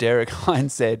ago where Derek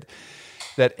Hines said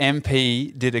that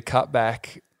MP did a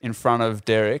cutback in front of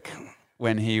Derek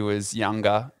when he was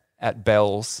younger at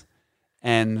Bell's,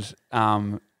 and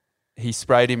he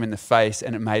sprayed him in the face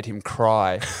and it made him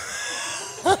cry.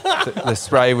 The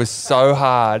spray was so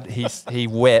hard, he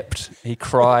wept. He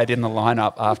cried in the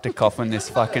lineup after coughing this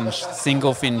fucking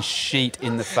single fin sheet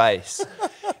in the face.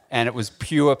 And it was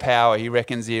pure power. He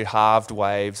reckons he halved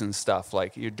waves and stuff.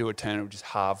 Like you'd do a turn, it would just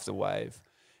halve the wave.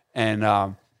 And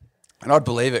I'd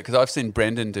believe it because I've seen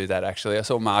Brendan do that actually. I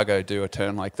saw Margot do a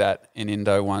turn like that in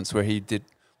Indo once where he did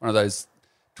one of those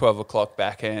 12 o'clock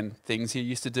backhand things he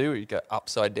used to do where you go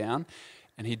upside down.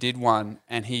 And he did one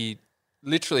and he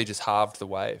literally just halved the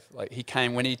wave. Like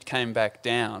when he came back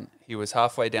down, he was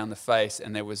halfway down the face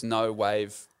and there was no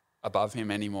wave above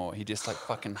him anymore. He just like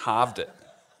fucking halved it.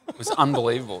 It was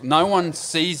unbelievable. No one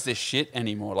sees this shit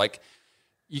anymore. Like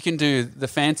you can do the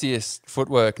fanciest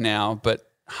footwork now, but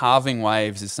halving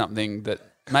waves is something that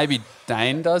maybe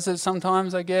Dane does it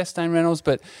sometimes, I guess, Dane Reynolds,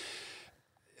 but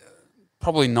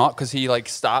probably not because he like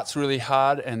starts really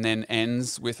hard and then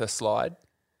ends with a slide.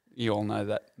 You all know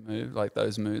that move, like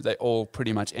those moves. They all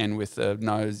pretty much end with the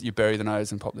nose. You bury the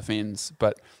nose and pop the fins.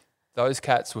 But those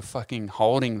cats were fucking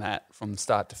holding that from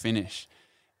start to finish.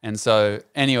 And so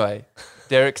anyway,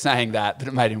 Derek saying that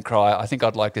it made him cry. I think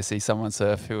I'd like to see someone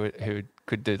surf who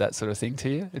could do that sort of thing to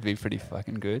you. It'd be pretty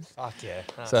fucking good. Fuck yeah.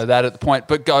 So that at the point.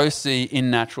 But go see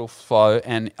In Natural Flow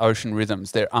and Ocean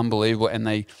Rhythms. They're unbelievable and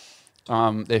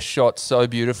they're shot so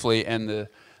beautifully. And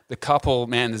the couple,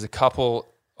 man, there's a couple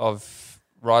of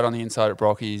right on the inside at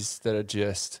Brockies that are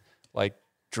just like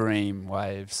dream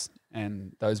waves.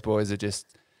 And those boys are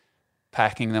just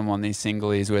packing them on these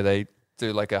singlies where they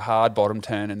do like a hard bottom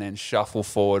turn and then shuffle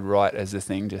forward right as the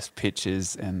thing just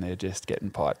pitches and they're just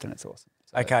getting piped and it's awesome.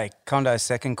 So, Okay, Condo's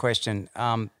second question.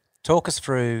 Talk us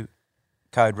through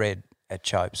Code Red at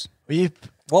Chopes.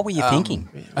 What were you thinking?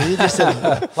 Were you just it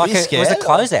was a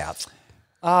closeout.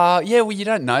 Yeah, well, you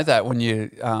don't know that when you...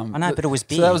 I know, but it was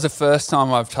big. So that was the first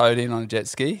time I've towed in on a jet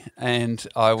ski and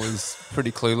I was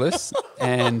pretty clueless.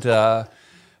 And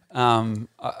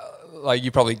like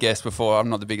you probably guessed before, I'm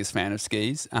not the biggest fan of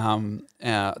skis.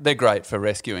 They're great for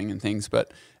rescuing and things,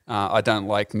 but I don't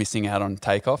like missing out on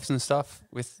takeoffs and stuff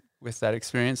with that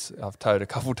experience. I've towed a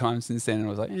couple times since then and I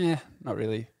was like, not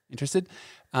really interested.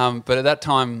 But at that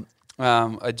time,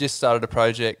 I just started a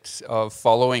project of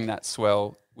following that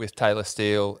swell with Taylor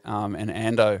Steele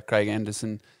and Craig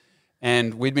Anderson.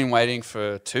 And we'd been waiting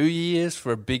for 2 years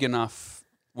for a big enough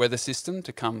weather system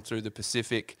to come through the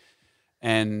Pacific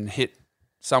and hit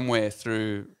somewhere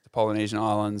through the Polynesian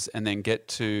islands and then get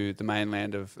to the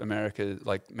mainland of America,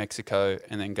 like Mexico,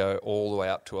 and then go all the way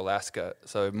up to Alaska.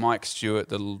 So Mike Stewart,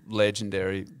 the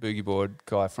legendary boogie board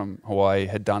guy from Hawaii,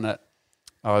 had done it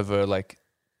over like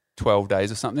 12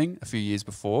 days or something a few years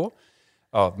before.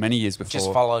 Oh, many years before.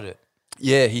 Just followed it.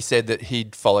 Yeah, he said that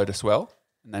he'd followed a swell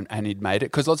and he'd made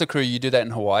it. Because lots of crew, you do that in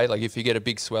Hawaii. Like if you get a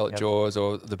big swell at Jaws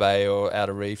or the Bay or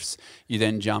outer reefs, you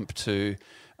then jump to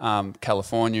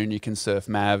California and you can surf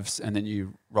Mavs and then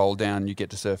you roll down, you get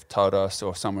to surf Todos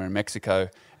or somewhere in Mexico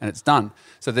and it's done.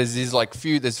 So there's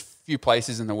few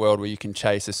places in the world where you can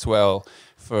chase a swell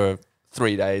for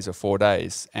 3 days or 4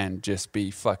 days and just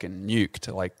be fucking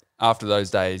nuked. Like after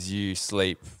those days, you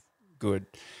sleep good.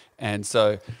 And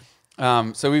so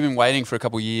we've been waiting for a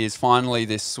couple of years. Finally,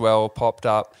 this swell popped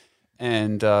up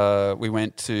and we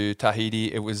went to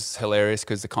Tahiti. It was hilarious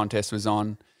because the contest was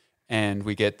on and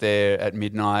we get there at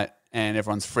midnight and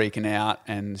everyone's freaking out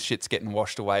and shit's getting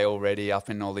washed away already up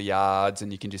in all the yards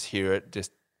and you can just hear it,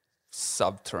 just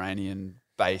subterranean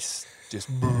bass, just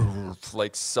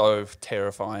like so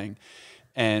terrifying.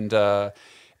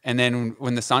 And then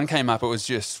when the sun came up, it was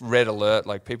just red alert.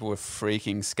 Like people were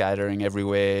freaking, scattering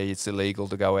everywhere. It's illegal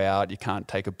to go out. You can't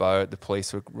take a boat. The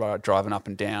police were driving up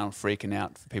and down, freaking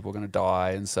out for people going to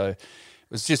die. And so it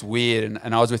was just weird.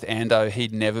 And I was with Ando.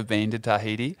 He'd never been to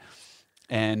Tahiti.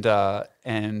 And I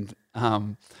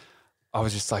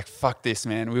was just like, fuck this,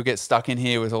 man. We'll get stuck in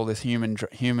here with all this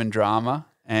human drama.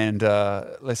 And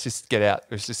let's just get out.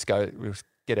 Let's just go. We'll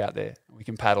get out there. We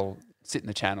can paddle, sit in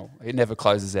the channel. It never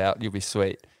closes out. You'll be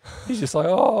sweet. He's just like,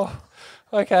 oh,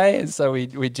 okay. And so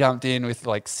we jumped in with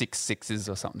like 6 sixes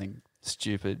or something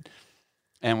stupid.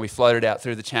 And we floated out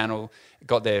through the channel.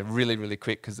 Got there really, really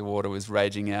quick because the water was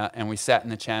raging out. And we sat in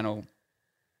the channel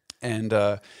and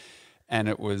and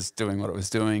it was doing what it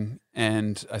was doing.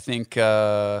 And I think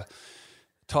tide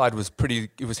was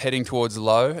it was heading towards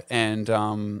low, and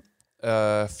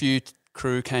a few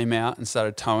crew came out and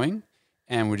started towing,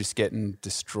 and we're just getting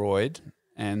destroyed.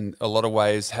 And a lot of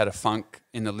waves had a funk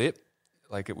in the lip,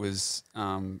 like it was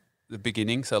the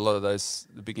beginning. So a lot of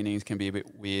the beginnings can be a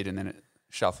bit weird, and then it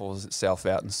shuffles itself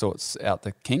out and sorts out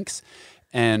the kinks.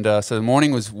 And so the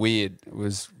morning was weird. It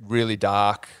was really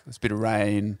dark. There was a bit of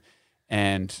rain,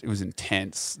 and it was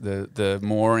intense. The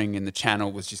mooring in the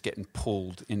channel was just getting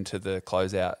pulled into the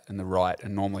closeout and the right,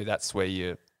 and normally that's where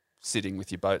you're sitting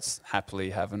with your boats happily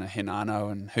having a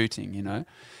hinano and hooting, you know.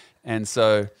 And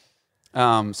so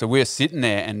we're sitting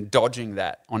there and dodging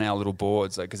that on our little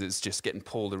boards, like, because it's just getting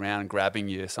pulled around and grabbing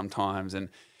you sometimes, and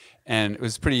it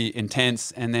was pretty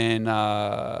intense. And then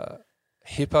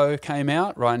Hippo came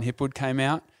out, Ryan Hipwood came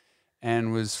out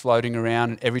and was floating around,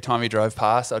 and every time he drove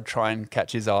past, I'd try and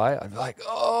catch his eye. I'd be like,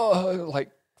 oh, like,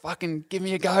 fucking give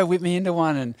me a go, whip me into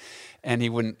one. And he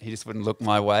just wouldn't look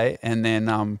my way. And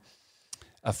then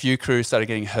a few crews started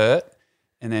getting hurt,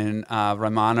 and then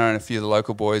Romano and a few of the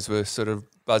local boys were sort of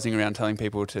buzzing around telling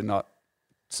people to not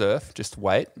surf, just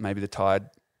wait. Maybe the tide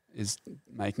is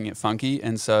making it funky.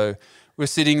 And so we're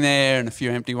sitting there, and a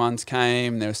few empty ones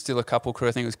came. There was still a couple crew.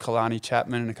 I think it was Kalani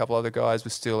Chapman and a couple other guys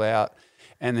were still out.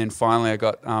 And then finally I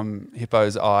got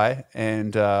Hippo's eye,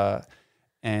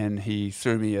 and he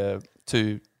threw me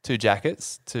two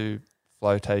jackets, two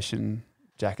flotation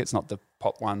jackets, not the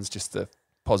pop ones, just the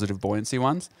positive buoyancy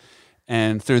ones,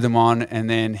 and threw them on. And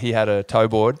then he had a tow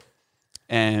board,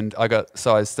 and I got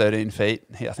size 13 feet.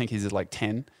 I think he's like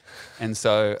 10. And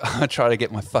so I try to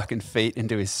get my fucking feet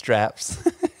into his straps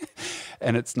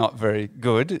and it's not very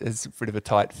good. It's a bit of a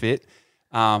tight fit.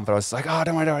 But I was like, oh,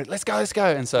 don't worry, let's go.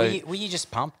 And so were you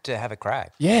just pumped to have a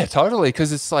crack? Yeah, totally.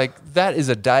 Because it's like, that is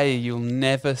a day you'll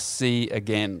never see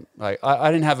again. Like,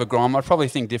 I didn't have a grom. I probably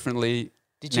think differently.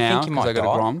 Did you think you might I got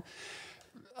die? a grom.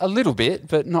 A little bit,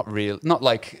 but not real. Not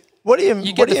like. What do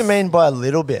you mean by a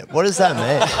little bit? What does that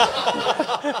mean?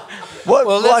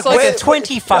 Well, that's like a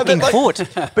 20 fucking foot.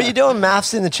 But you're doing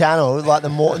maths in the channel, like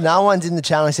no one's in the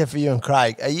channel except for you and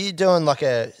Craig. Are you doing like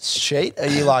a sheet? Are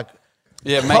you like,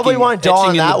 yeah, probably won't die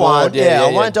on that one. Yeah,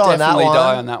 I won't die on that Definitely one.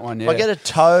 die on that one, yeah. If I get a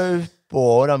tow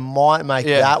board, I might make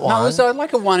that one. No, so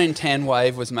like a 1 in 10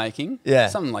 wave was making. Yeah.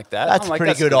 Something like that. That's I'm like, pretty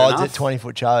that's good odds enough. at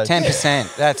 20-foot shows.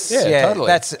 10%. That's totally.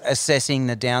 That's assessing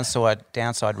the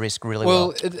downside risk really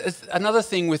well. Well, another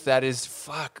thing with that is,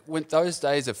 when those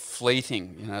days are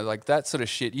fleeting, you know, like that sort of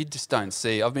shit, you just don't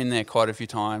see. I've been there quite a few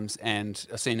times, and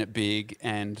I've seen it big,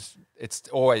 and it's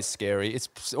always scary.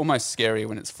 It's almost scary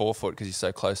when it's 4 foot because you're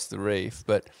so close to the reef.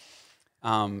 But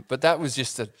that was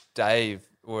just a day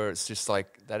where it's just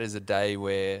like, that is a day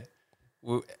where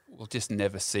we'll just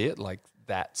never see it like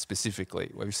that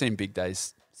specifically. We've seen big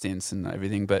days since and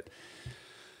everything, but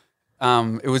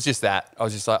it was just that. I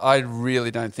was just like, I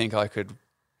really don't think I could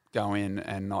go in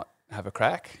and not have a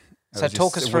crack. So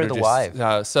talk us through the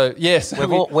wave. So yes,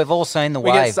 we've all seen the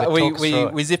wave.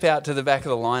 We zip out to the back of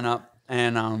the lineup,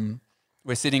 and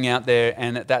we're sitting out there.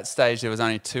 And at that stage, there was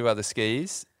only 2 other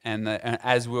skis, and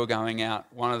as we were going out,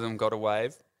 one of them got a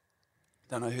wave.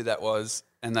 Don't know who that was,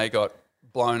 and they got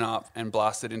blown up and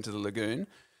blasted into the lagoon,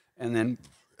 and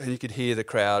you could hear the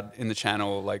crowd in the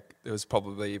channel. Like, I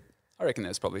reckon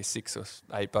there's probably 6 or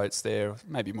 8 boats there,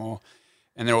 maybe more,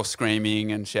 and they're all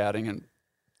screaming and shouting,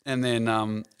 and then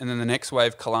the next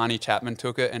wave, Kalani Chapman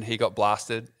took it, and he got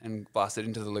blasted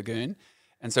into the lagoon,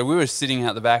 and so we were sitting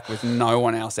out the back with no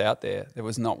one else out there. There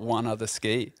was not one other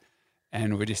ski,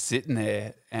 and we're just sitting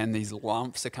there, and these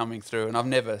lumps are coming through, and I've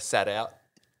never sat out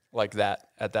like that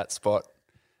at that spot,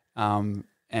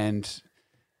 and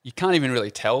you can't even really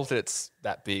tell that it's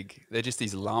that big. They're just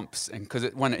these lumps, and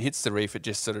because when it hits the reef, it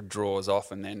just sort of draws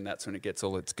off, and then that's when it gets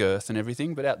all its girth and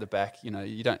everything. But out the back, you know,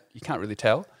 you can't really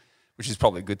tell, which is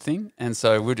probably a good thing. And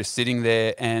so we're just sitting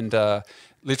there, and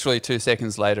literally 2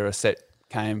 seconds later, a set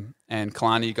came, and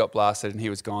Kalani got blasted, and he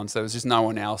was gone. So there was just no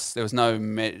one else. There was no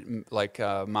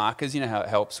markers. You know how it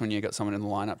helps when you got someone in the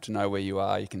lineup to know where you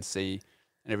are. You can see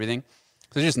and everything.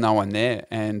 There's just no one there,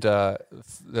 and a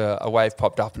wave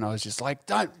popped up, and I was just like,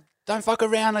 "Don't fuck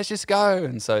around, let's just go."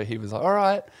 And so he was like, "All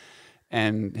right,"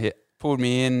 and he pulled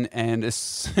me in, and as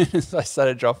soon as I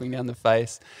started dropping down the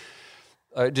face,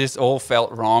 it just all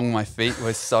felt wrong. My feet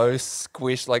were so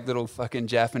squished, like little fucking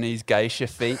Japanese geisha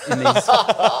feet in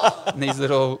these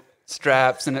little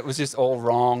straps, and it was just all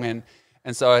wrong.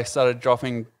 And so I started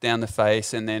dropping down the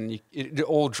face, and then it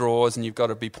all draws, and you've got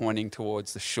to be pointing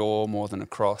towards the shore more than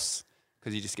across,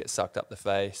 because you just get sucked up the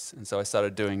face. And so I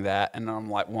started doing that, and I'm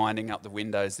like winding up the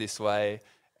windows this way,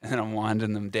 and then I'm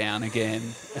winding them down again,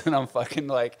 and I'm fucking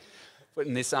like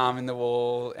putting this arm in the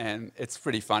wall, and it's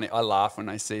pretty funny. I laugh when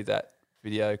I see that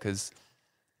video because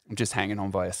I'm just hanging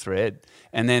on by a thread.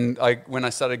 And then when I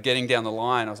started getting down the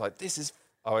line, I was like,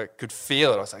 I could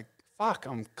feel it. I was like, fuck,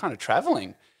 I'm kind of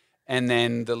traveling. And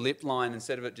then the lip line,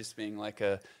 instead of it just being like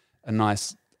a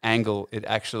nice angle, it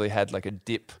actually had like a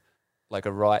dip, like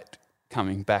a right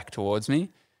coming back towards me.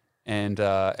 And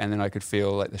then I could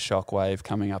feel like the shock wave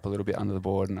coming up a little bit under the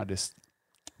board, and I just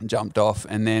jumped off.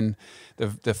 And then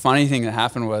the funny thing that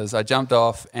happened was I jumped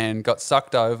off and got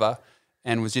sucked over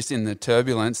and was just in the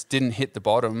turbulence, didn't hit the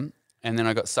bottom, and then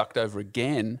I got sucked over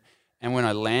again. And when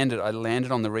I landed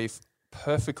on the reef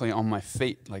perfectly on my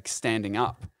feet, like standing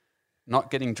up, not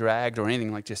getting dragged or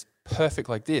anything, like just perfect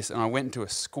like this. And I went into a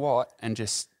squat and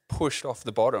just pushed off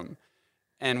the bottom.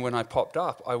 And when I popped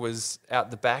up, I was out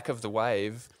the back of the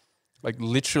wave, like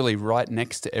literally right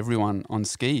next to everyone on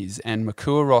skis. And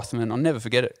Makua Rothman, I'll never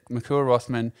forget it, Makua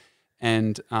Rothman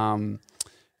and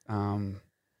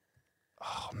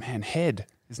Head.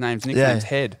 His nickname's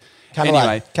Head.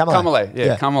 Anyway,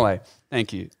 Kamale. Kamale.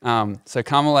 Thank you. So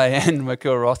Kamale and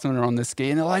Makua Rothman are on the ski,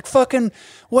 and they're like, fucking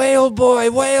whale boy,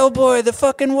 the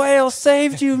fucking whale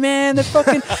saved you, man. The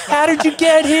fucking, how did you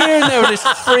get here? And they were just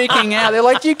freaking out. They're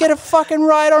like, you get a fucking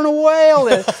ride on a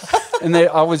whale. And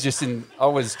I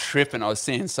was tripping. I was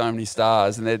seeing so many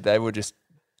stars, and they were just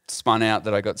spun out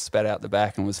that I got spat out the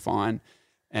back and was fine.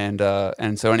 And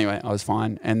so anyway, I was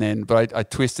fine. And then, but I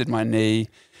twisted my knee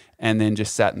and then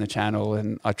just sat in the channel,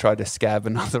 and I tried to scab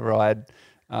another ride.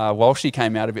 Walshy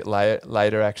came out a bit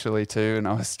later actually too, and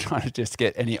I was trying to just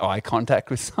get any eye contact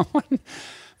with someone.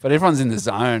 But everyone's in the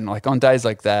zone. Like on days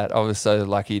like that, I was so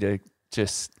lucky to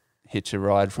just hitch a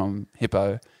ride from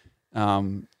Hippo.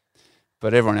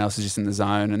 But everyone else is just in the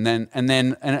zone. And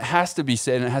it has to be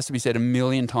said, a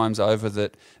million times over,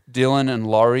 that Dylan and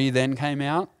Laurie then came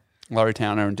out, Laurie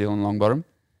Towner and Dylan Longbottom,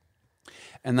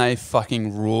 and they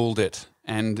fucking ruled it,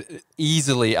 and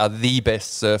easily are the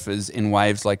best surfers in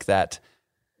waves like that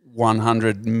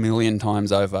 100 million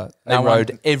times over. They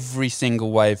rode every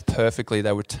single wave perfectly.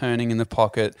 They were turning in the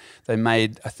pocket. They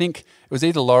made, I think it was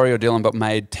either Laurie or Dylan, but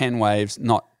made 10 waves,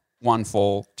 not one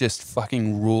fall, just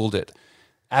fucking ruled it.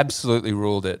 Absolutely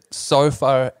ruled it. So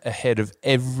far ahead of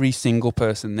every single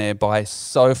person there by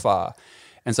so far.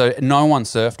 And so no one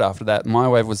surfed after that. My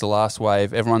wave was the last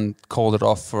wave. Everyone called it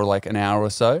off for like an hour or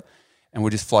so, and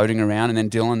we're just floating around. And then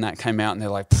Dylan that came out, and they're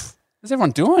like, what's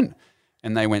everyone doing?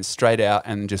 And they went straight out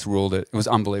and just ruled it. It was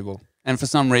unbelievable. And for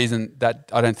some reason, that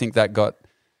I don't think that got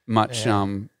much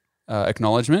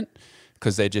acknowledgement,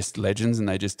 because they're just legends and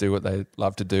they just do what they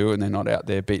love to do, and they're not out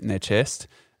there beating their chest.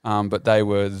 But they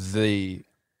were the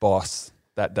boss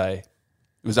that day.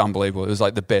 It was unbelievable. It was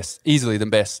like easily the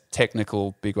best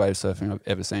technical big wave surfing I've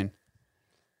ever seen.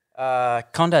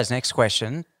 Condo's next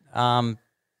question.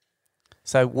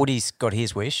 So Woody's got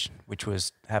his wish, which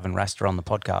was having Rasta on the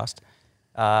podcast.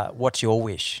 What's your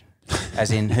wish?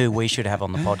 As in who we should have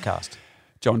on the podcast?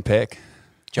 John Peck.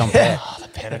 John Peck. Oh, the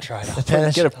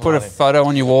penetrator. Put a photo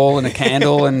on your wall and a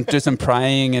candle and do some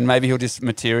praying, and maybe he'll just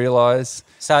materialise.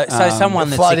 So someone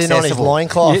that's float in accessible. on his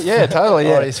loincloth. Yeah, totally.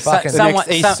 Yeah. His fucking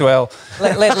Next East Swell.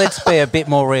 Let's be a bit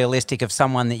more realistic of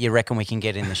someone that you reckon we can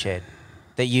get in the shed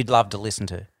that you'd love to listen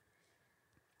to.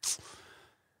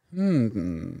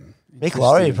 Mick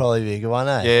Laurie would probably be a good one,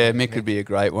 eh? Yeah, Mick could be a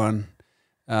great one.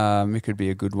 Mick could be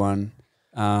a good one.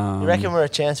 You reckon we're a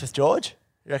chance with George?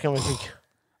 You reckon we could...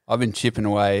 I've been chipping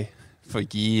away for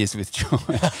years with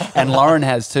George, and Lauren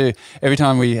has too. Every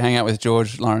time we hang out with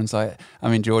George,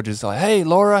 George is like, hey,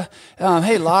 Laura,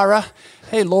 hey, Lara,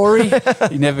 hey, Laurie.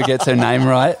 He never gets her name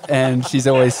right, and she's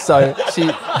always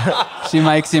she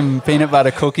makes him peanut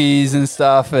butter cookies and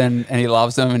stuff, and he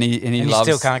loves them, and he loves,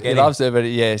 still can't get he him. loves her, but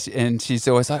and she's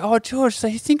always like, oh, George, so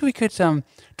you think we could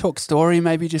talk story,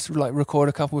 maybe just like record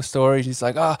a couple of stories? He's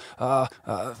like, no,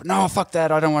 fuck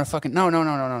that, I don't want to fucking, no,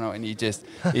 and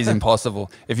he's impossible.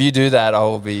 If you do that, I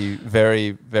will be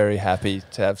very, very happy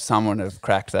to have someone have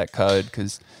cracked that code,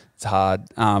 because it's hard.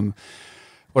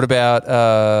 What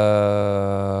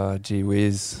about gee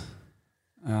whiz?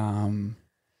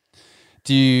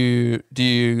 Do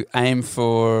you aim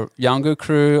for younger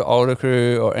crew, older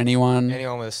crew, or anyone?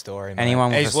 Anyone with a story, mate.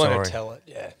 Anyone with a He's willing story. to tell it,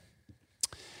 yeah.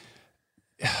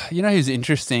 You know who's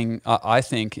interesting, I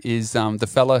think, is the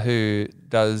fella who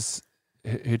does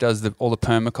all the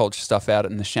permaculture stuff out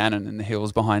in the Shannon in the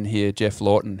hills behind here, Jeff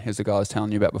Lawton, who's the guy I was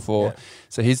telling you about before. Yeah.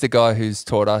 So he's the guy who's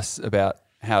taught us about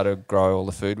how to grow all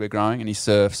the food we're growing, and he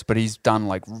surfs, but he's done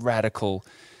like radical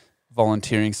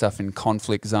volunteering stuff in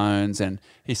conflict zones, and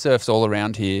he surfs all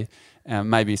around here.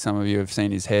 Maybe some of you have seen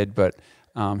his head, but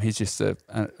He's just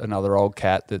another old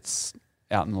cat that's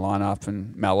out in the lineup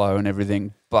and mellow and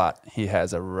everything, but he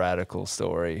has a radical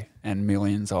story and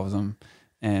millions of them,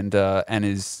 and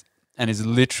is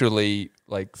literally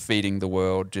like feeding the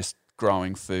world, just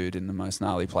growing food in the most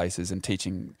gnarly places and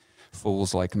teaching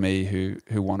fools like me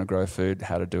who want to grow food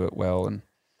how to do it well. And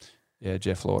yeah,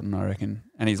 Jeff Lawton, I reckon,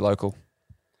 and he's local.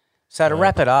 So to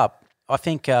wrap it up, I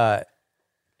think, well,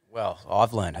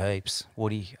 I've learned heaps.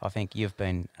 Woody, I think you've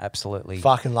been absolutely...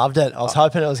 Fucking loved it. I was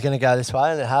hoping it was going to go this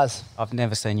way, and it has. I've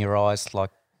never seen your eyes like...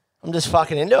 I'm just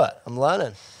fucking into it. I'm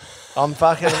learning. I'm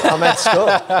at school.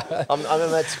 I'm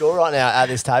at school right now at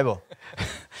this table.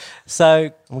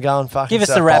 So I'm going fucking... Give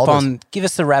us the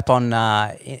wrap on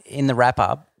in the wrap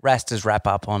up, Rasta's wrap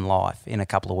up on life in a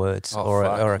couple of words or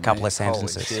a couple of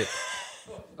sentences. Holy shit.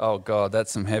 Oh God,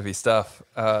 that's some heavy stuff.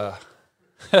 Can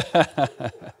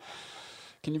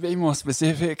you be more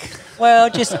specific? Well,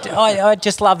 I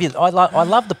just love you. I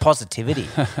love the positivity,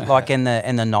 like and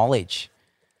the knowledge.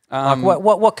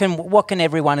 What can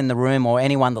everyone in the room or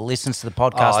anyone that listens to the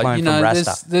podcast learn from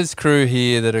Rasta? There's crew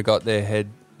here that have got their head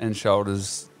and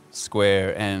shoulders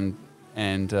square and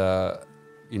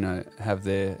have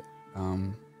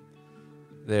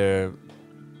their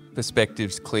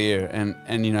perspectives clear, and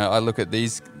I look at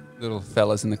these little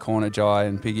fellas in the corner, Jai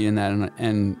and Piggy and that,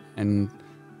 and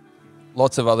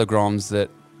lots of other Groms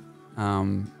that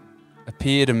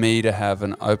appear to me to have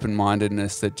an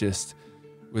open-mindedness that just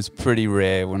was pretty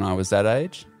rare when I was that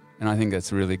age, and I think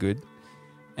that's really good.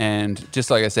 And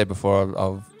just like I said before,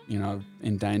 I've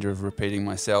in danger of repeating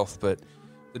myself, but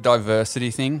the diversity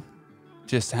thing,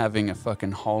 just having a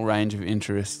fucking whole range of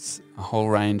interests, a whole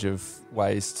range of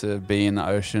ways to be in the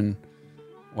ocean,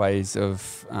 ways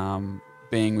of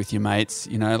being with your mates,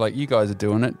 like you guys are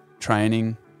doing it,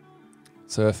 training,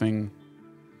 surfing,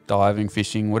 diving,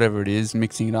 fishing, whatever it is,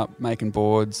 mixing it up, making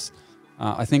boards.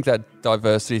 I think that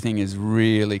diversity thing is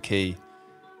really key,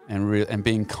 and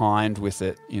being kind with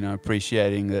it,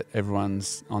 appreciating that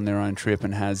everyone's on their own trip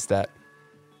and has that,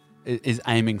 is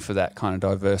aiming for that kind of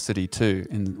diversity too,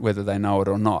 in whether they know it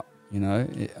or not.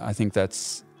 I think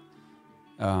that's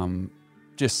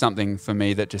just something for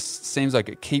me that just seems like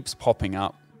it keeps popping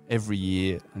up every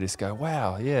year. I just go,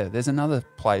 wow, yeah, there's another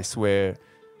place where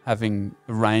having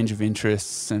a range of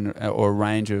interests or a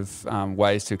range of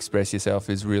ways to express yourself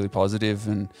is really positive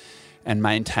and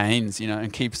maintains,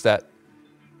 and keeps that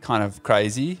kind of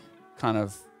crazy, kind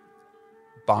of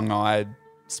bung-eyed,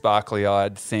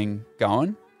 sparkly-eyed thing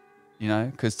going,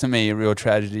 because to me a real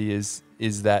tragedy is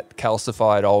that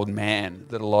calcified old man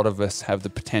that a lot of us have the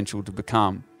potential to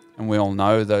become. And we all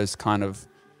know those kind of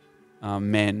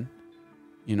men,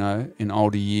 in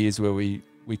older years where we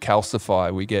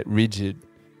calcify, we get rigid.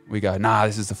 We go, nah,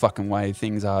 this is the fucking way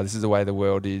things are. This is the way the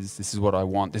world is. This is what I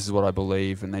want. This is what I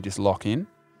believe. And they just lock in.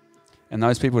 And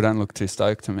those people don't look too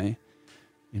stoked to me,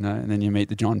 And then you meet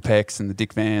the John Pecks and the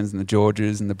Dick Vans and the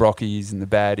Georges and the Brockies and the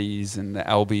Baddies and the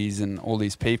Albies and all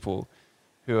these people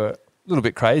who are a little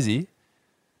bit crazy,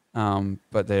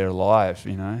 but they're alive,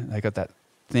 They got that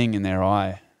thing in their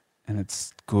eye, and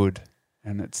it's good.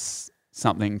 And it's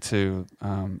something to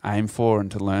aim for and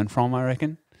to learn from, I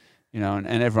reckon. And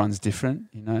everyone's different,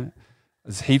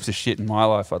 There's heaps of shit in my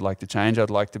life I'd like to change. I'd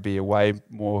like to be a way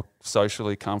more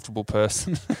socially comfortable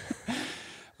person.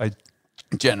 I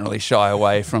generally shy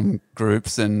away from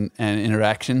groups and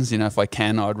interactions. If I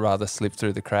can, I'd rather slip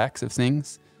through the cracks of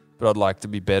things. But I'd like to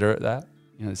be better at that.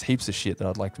 There's heaps of shit that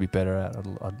I'd like to be better at.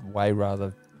 I'd way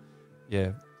rather,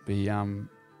 be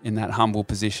in that humble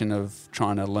position of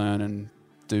trying to learn and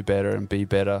do better and be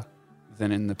better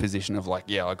than in the position of like,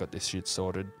 yeah, I got this shit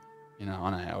sorted. I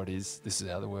know how it is. This is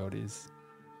how the world is.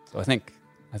 So I think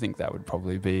that would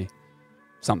probably be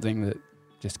something that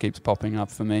just keeps popping up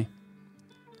for me,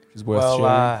 which is worth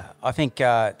sharing. I think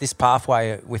this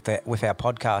pathway with our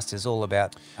podcast is all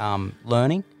about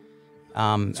learning.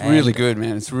 It's really good,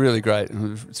 man. It's really great.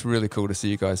 It's really cool to see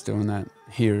you guys doing that.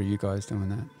 Hear you guys doing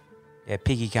that. Yeah,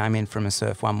 Piggy came in from a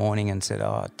surf one morning and said,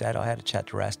 "Oh, Dad, I had a chat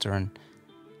to Rasta, and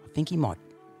I think he might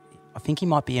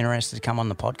be interested to come on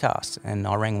the podcast." And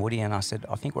I rang Woody and I said,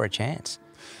 "I think we're a chance."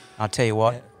 I'll tell you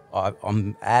what,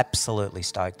 I'm absolutely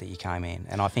stoked that you came in.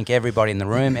 And I think everybody in the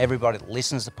room, everybody that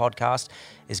listens to the podcast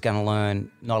is going to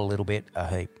learn not a little bit, a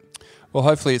heap. Well,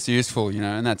 hopefully it's useful,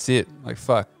 and that's it. Like,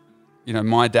 fuck.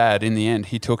 My dad, in the end,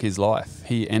 he took his life.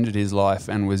 He ended his life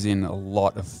and was in a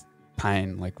lot of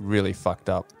pain, like really fucked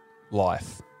up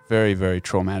life. Very, very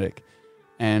traumatic.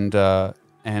 And I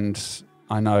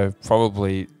know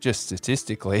probably just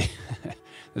statistically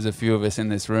there's a few of us in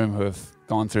this room who have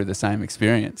gone through the same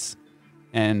experience.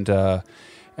 And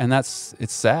it's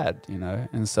sad,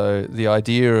 And so the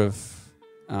idea of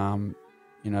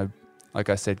you know, like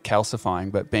I said,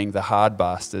 calcifying, but being the hard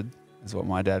bastard is what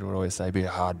my dad would always say, be a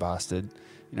hard bastard,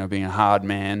 you know, being a hard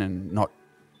man and not,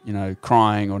 you know,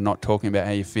 crying or not talking about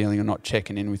how you're feeling or not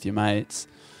checking in with your mates.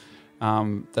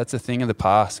 That's a thing of the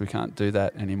past. We can't do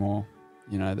that anymore.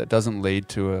 You know, that doesn't lead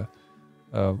to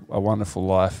a wonderful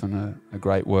life and a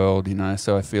great world, you know.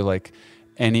 So I feel like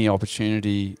any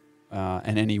opportunity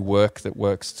and any work that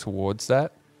works towards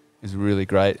that is really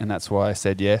great. And that's why I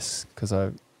said yes, because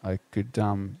I could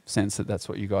sense that that's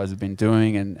what you guys have been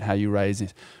doing and how you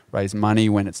raise money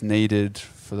when it's needed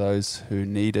for those who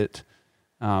need it.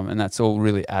 And that's all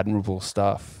really admirable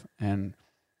stuff. And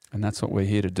that's what we're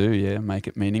here to do, yeah, make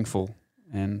it meaningful.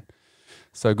 And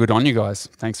so good on you guys.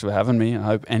 Thanks for having me. I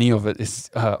hope any of it is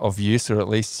of use, or at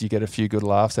least you get a few good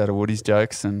laughs out of Woody's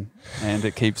jokes, and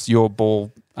it keeps your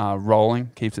ball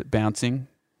rolling, keeps it bouncing,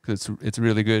 because it's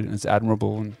really good and it's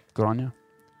admirable, and good on you.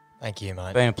 Thank you,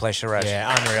 mate. Been a pleasure, Rash.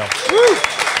 Yeah, unreal.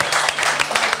 Woo!